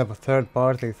some kind of a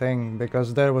third-party thing,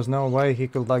 because there was no way he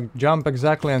could like jump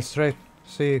exactly and straight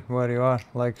see where you are,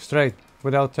 like straight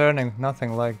without turning,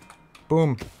 nothing, like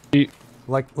boom,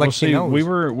 like well, he see, knows. we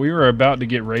were about to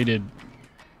get raided.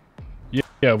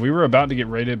 Yeah, we were about to get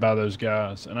raided by those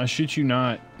guys, and I shit you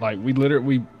not, like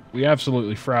we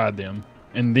absolutely fried them,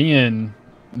 and then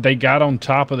they got on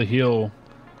top of the hill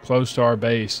close to our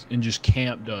base and just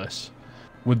camped us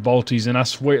with bolties, and I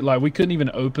swear, like, we couldn't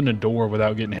even open a door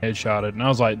without getting headshotted, and I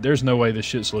was like, there's no way this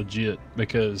shit's legit,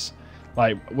 because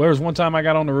like, there was one time I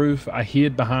got on the roof, I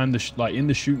hid behind the like in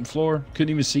the shooting floor, couldn't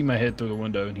even see my head through the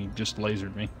window, and he just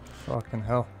lasered me. Fucking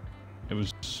hell. It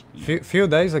was few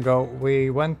days ago we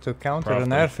went to counter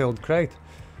an airfield crate,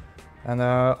 and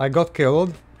I got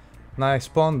killed, and I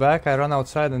spawned back, I ran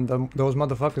outside, and those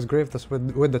motherfuckers griefed us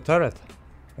with the turret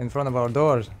in front of our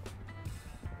doors.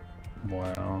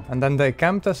 Wow. And then they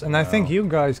camped us, and I think you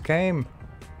guys came,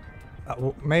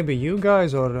 maybe you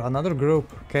guys or another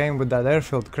group came with that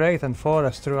airfield crate and fought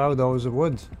us throughout those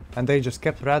woods, and they just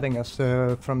kept raiding us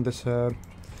from this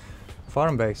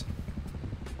farm base.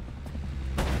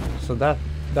 So that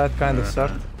kind of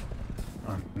sucked.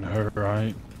 I know,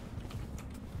 right?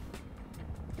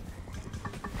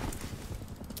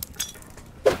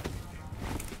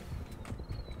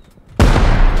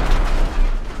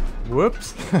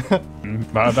 Whoops.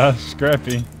 Bye-bye,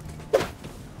 Scrappy.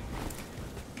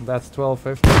 That's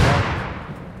 1250.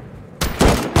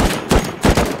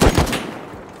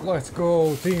 Let's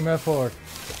go, team effort.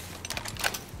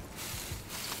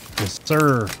 Yes,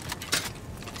 sir.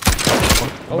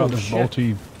 What about this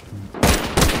multi?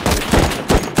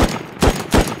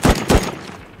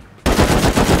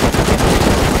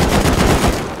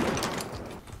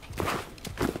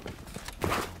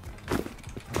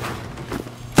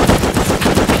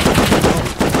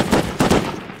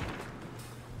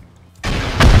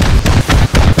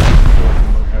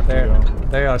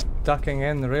 They are tucking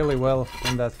in really well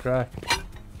in that crack.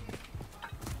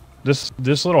 This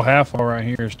little half wall right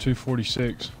here is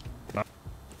 246. I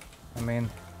mean,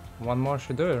 one more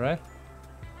should do it, right?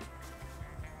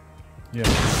 Yeah.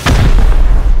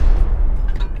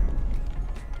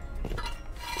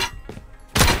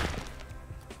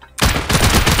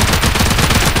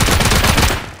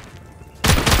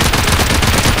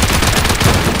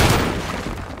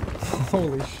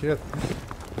 Holy shit.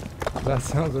 That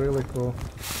sounds really cool.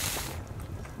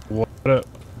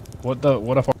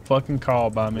 What a fucking call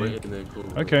by me.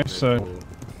 Okay, so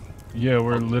yeah,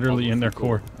 we're literally in their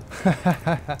core.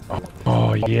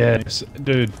 Oh yes,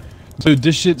 dude,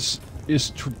 this shit's is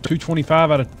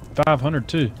 225 out of 500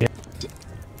 too.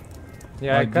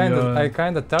 Yeah, like I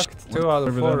kinda tucked 2 out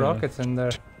of 4 rockets in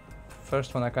there.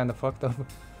 First one I kinda fucked up.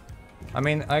 I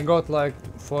mean, I got like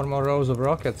 4 more rows of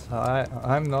rockets.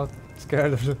 I'm not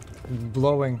scared of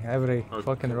blowing every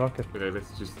fucking rocket. Okay,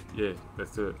 let's just, yeah,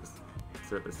 let's do it.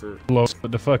 Let's do it. Blow up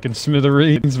the fucking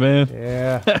smithereens, man.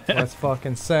 Yeah, let's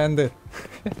fucking send it.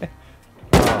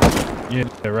 Yeah,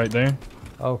 right there.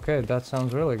 Okay, that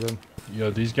sounds really good.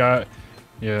 Yo, these guys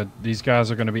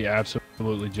are gonna be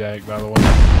absolutely jacked, by the way.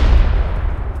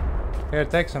 Here,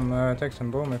 take some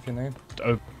boom if you need.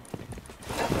 Oh.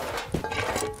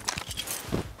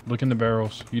 Look in the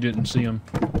barrels. You didn't see them.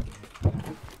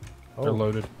 Oh, they're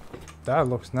loaded. That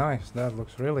looks nice. That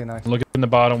looks really nice. Look in the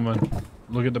bottom one.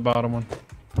 Look at the bottom one.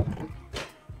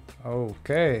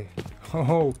 Okay.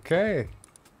 Okay.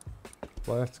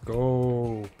 Let's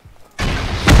go.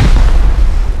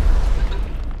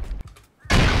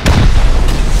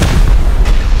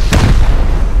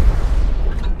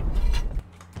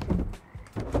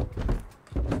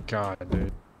 God,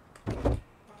 dude.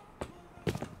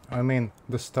 I mean,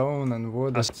 the stone and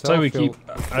wood. I say we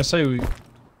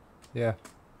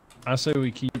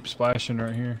keep splashing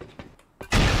right here.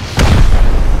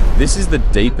 This is the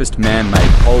deepest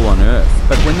man-made hole on Earth,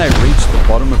 but when they reached the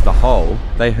bottom of the hole,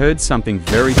 they heard something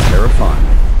very terrifying.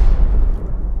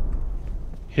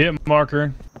 Hit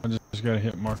marker. I just got a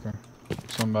hit marker.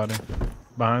 Somebody.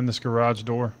 Behind this garage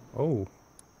door. Oh.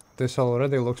 This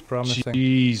already looks promising.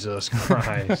 Jesus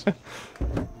Christ.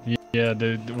 Yeah,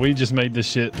 dude. We just made this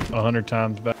shit 100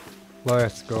 times better.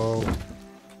 Let's go.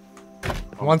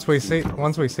 Once we see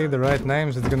the right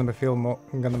names, it's gonna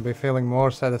be feeling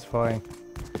more satisfying.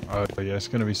 Oh yeah, it's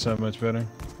gonna be so much better.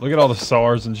 Look at all the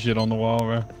SARS and shit on the wall,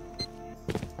 bro.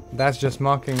 That's just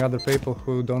mocking other people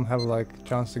who don't have like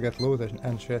chance to get loot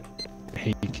and shit.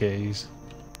 AKs.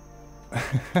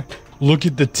 Look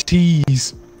at the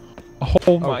T's.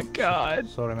 Oh my god.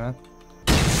 Sorry, man.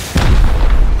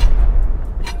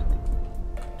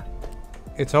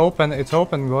 It's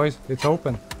open, boys. It's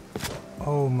open.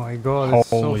 Oh my god, it's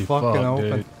Holy so fucking fuck,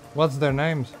 open. dude. What's their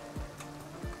names?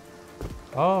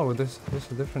 Oh, this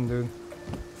is a different dude.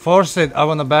 Force it! I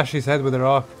wanna bash his head with a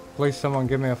rock. Please, someone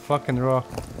give me a fucking rock.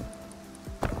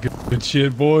 Good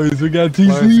shit, boys. We got TC.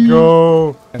 Let's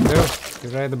go! And dude, you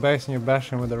raid the base and you bash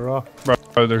him with a rock.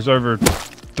 Bro, there's over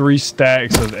 3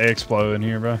 stacks of Explo in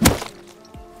here, bro.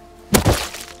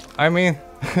 I mean...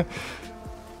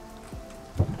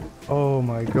 oh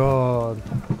my god.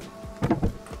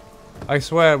 I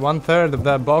swear, 1/3 of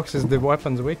that box is the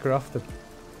weapons we crafted.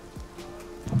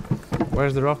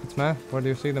 Where's the rockets, man? Where do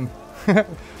you see them?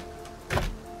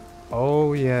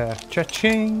 Oh yeah.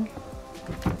 Cha-ching!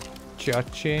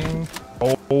 Cha-ching!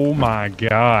 Oh my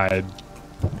god.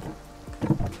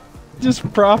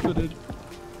 Just profited.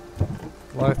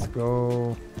 Let's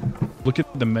go. Look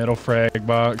at the metal frag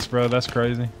box, bro. That's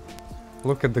crazy.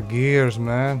 Look at the gears,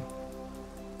 man.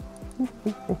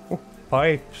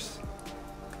 Pipes.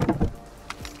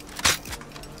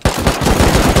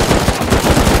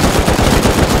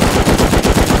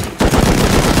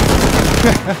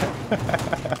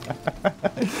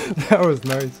 That was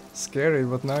nice. Scary,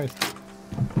 but nice.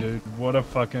 Dude, what a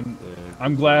fucking...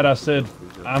 I'm glad I said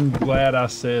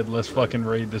let's fucking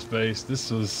raid this base.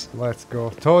 This was... Let's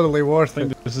go. Totally worth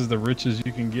it. This is the richest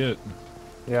you can get.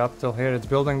 Yeah, up till here it's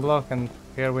building block, and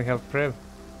here we have priv.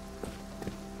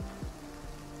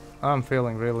 I'm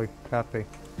feeling really happy.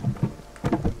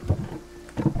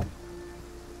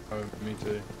 Oh, me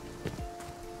too.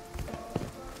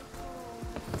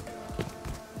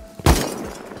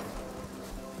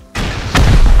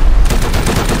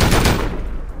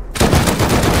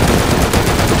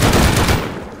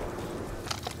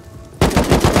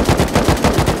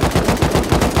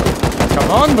 Come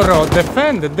on, bro,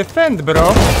 defend,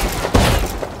 bro.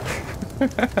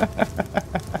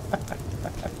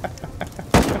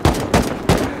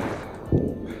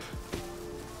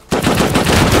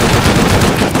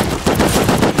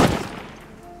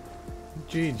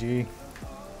 GG.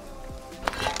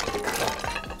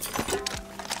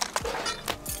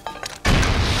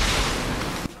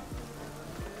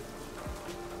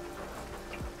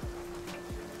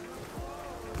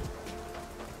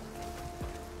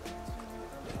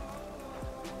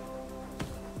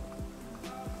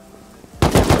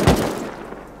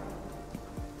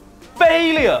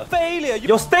 Failure! Failure!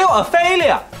 You're still a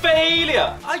failure!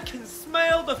 Failure! I can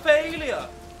smell the failure!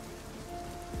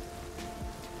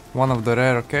 One of the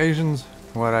rare occasions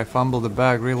where I fumbled the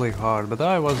bag really hard, but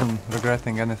I wasn't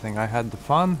regretting anything. I had the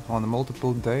fun on a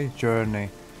multiple day journey.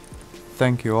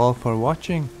 Thank you all for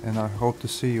watching, and I hope to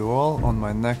see you all on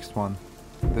my next one.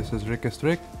 This is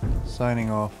Rick, signing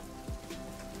off.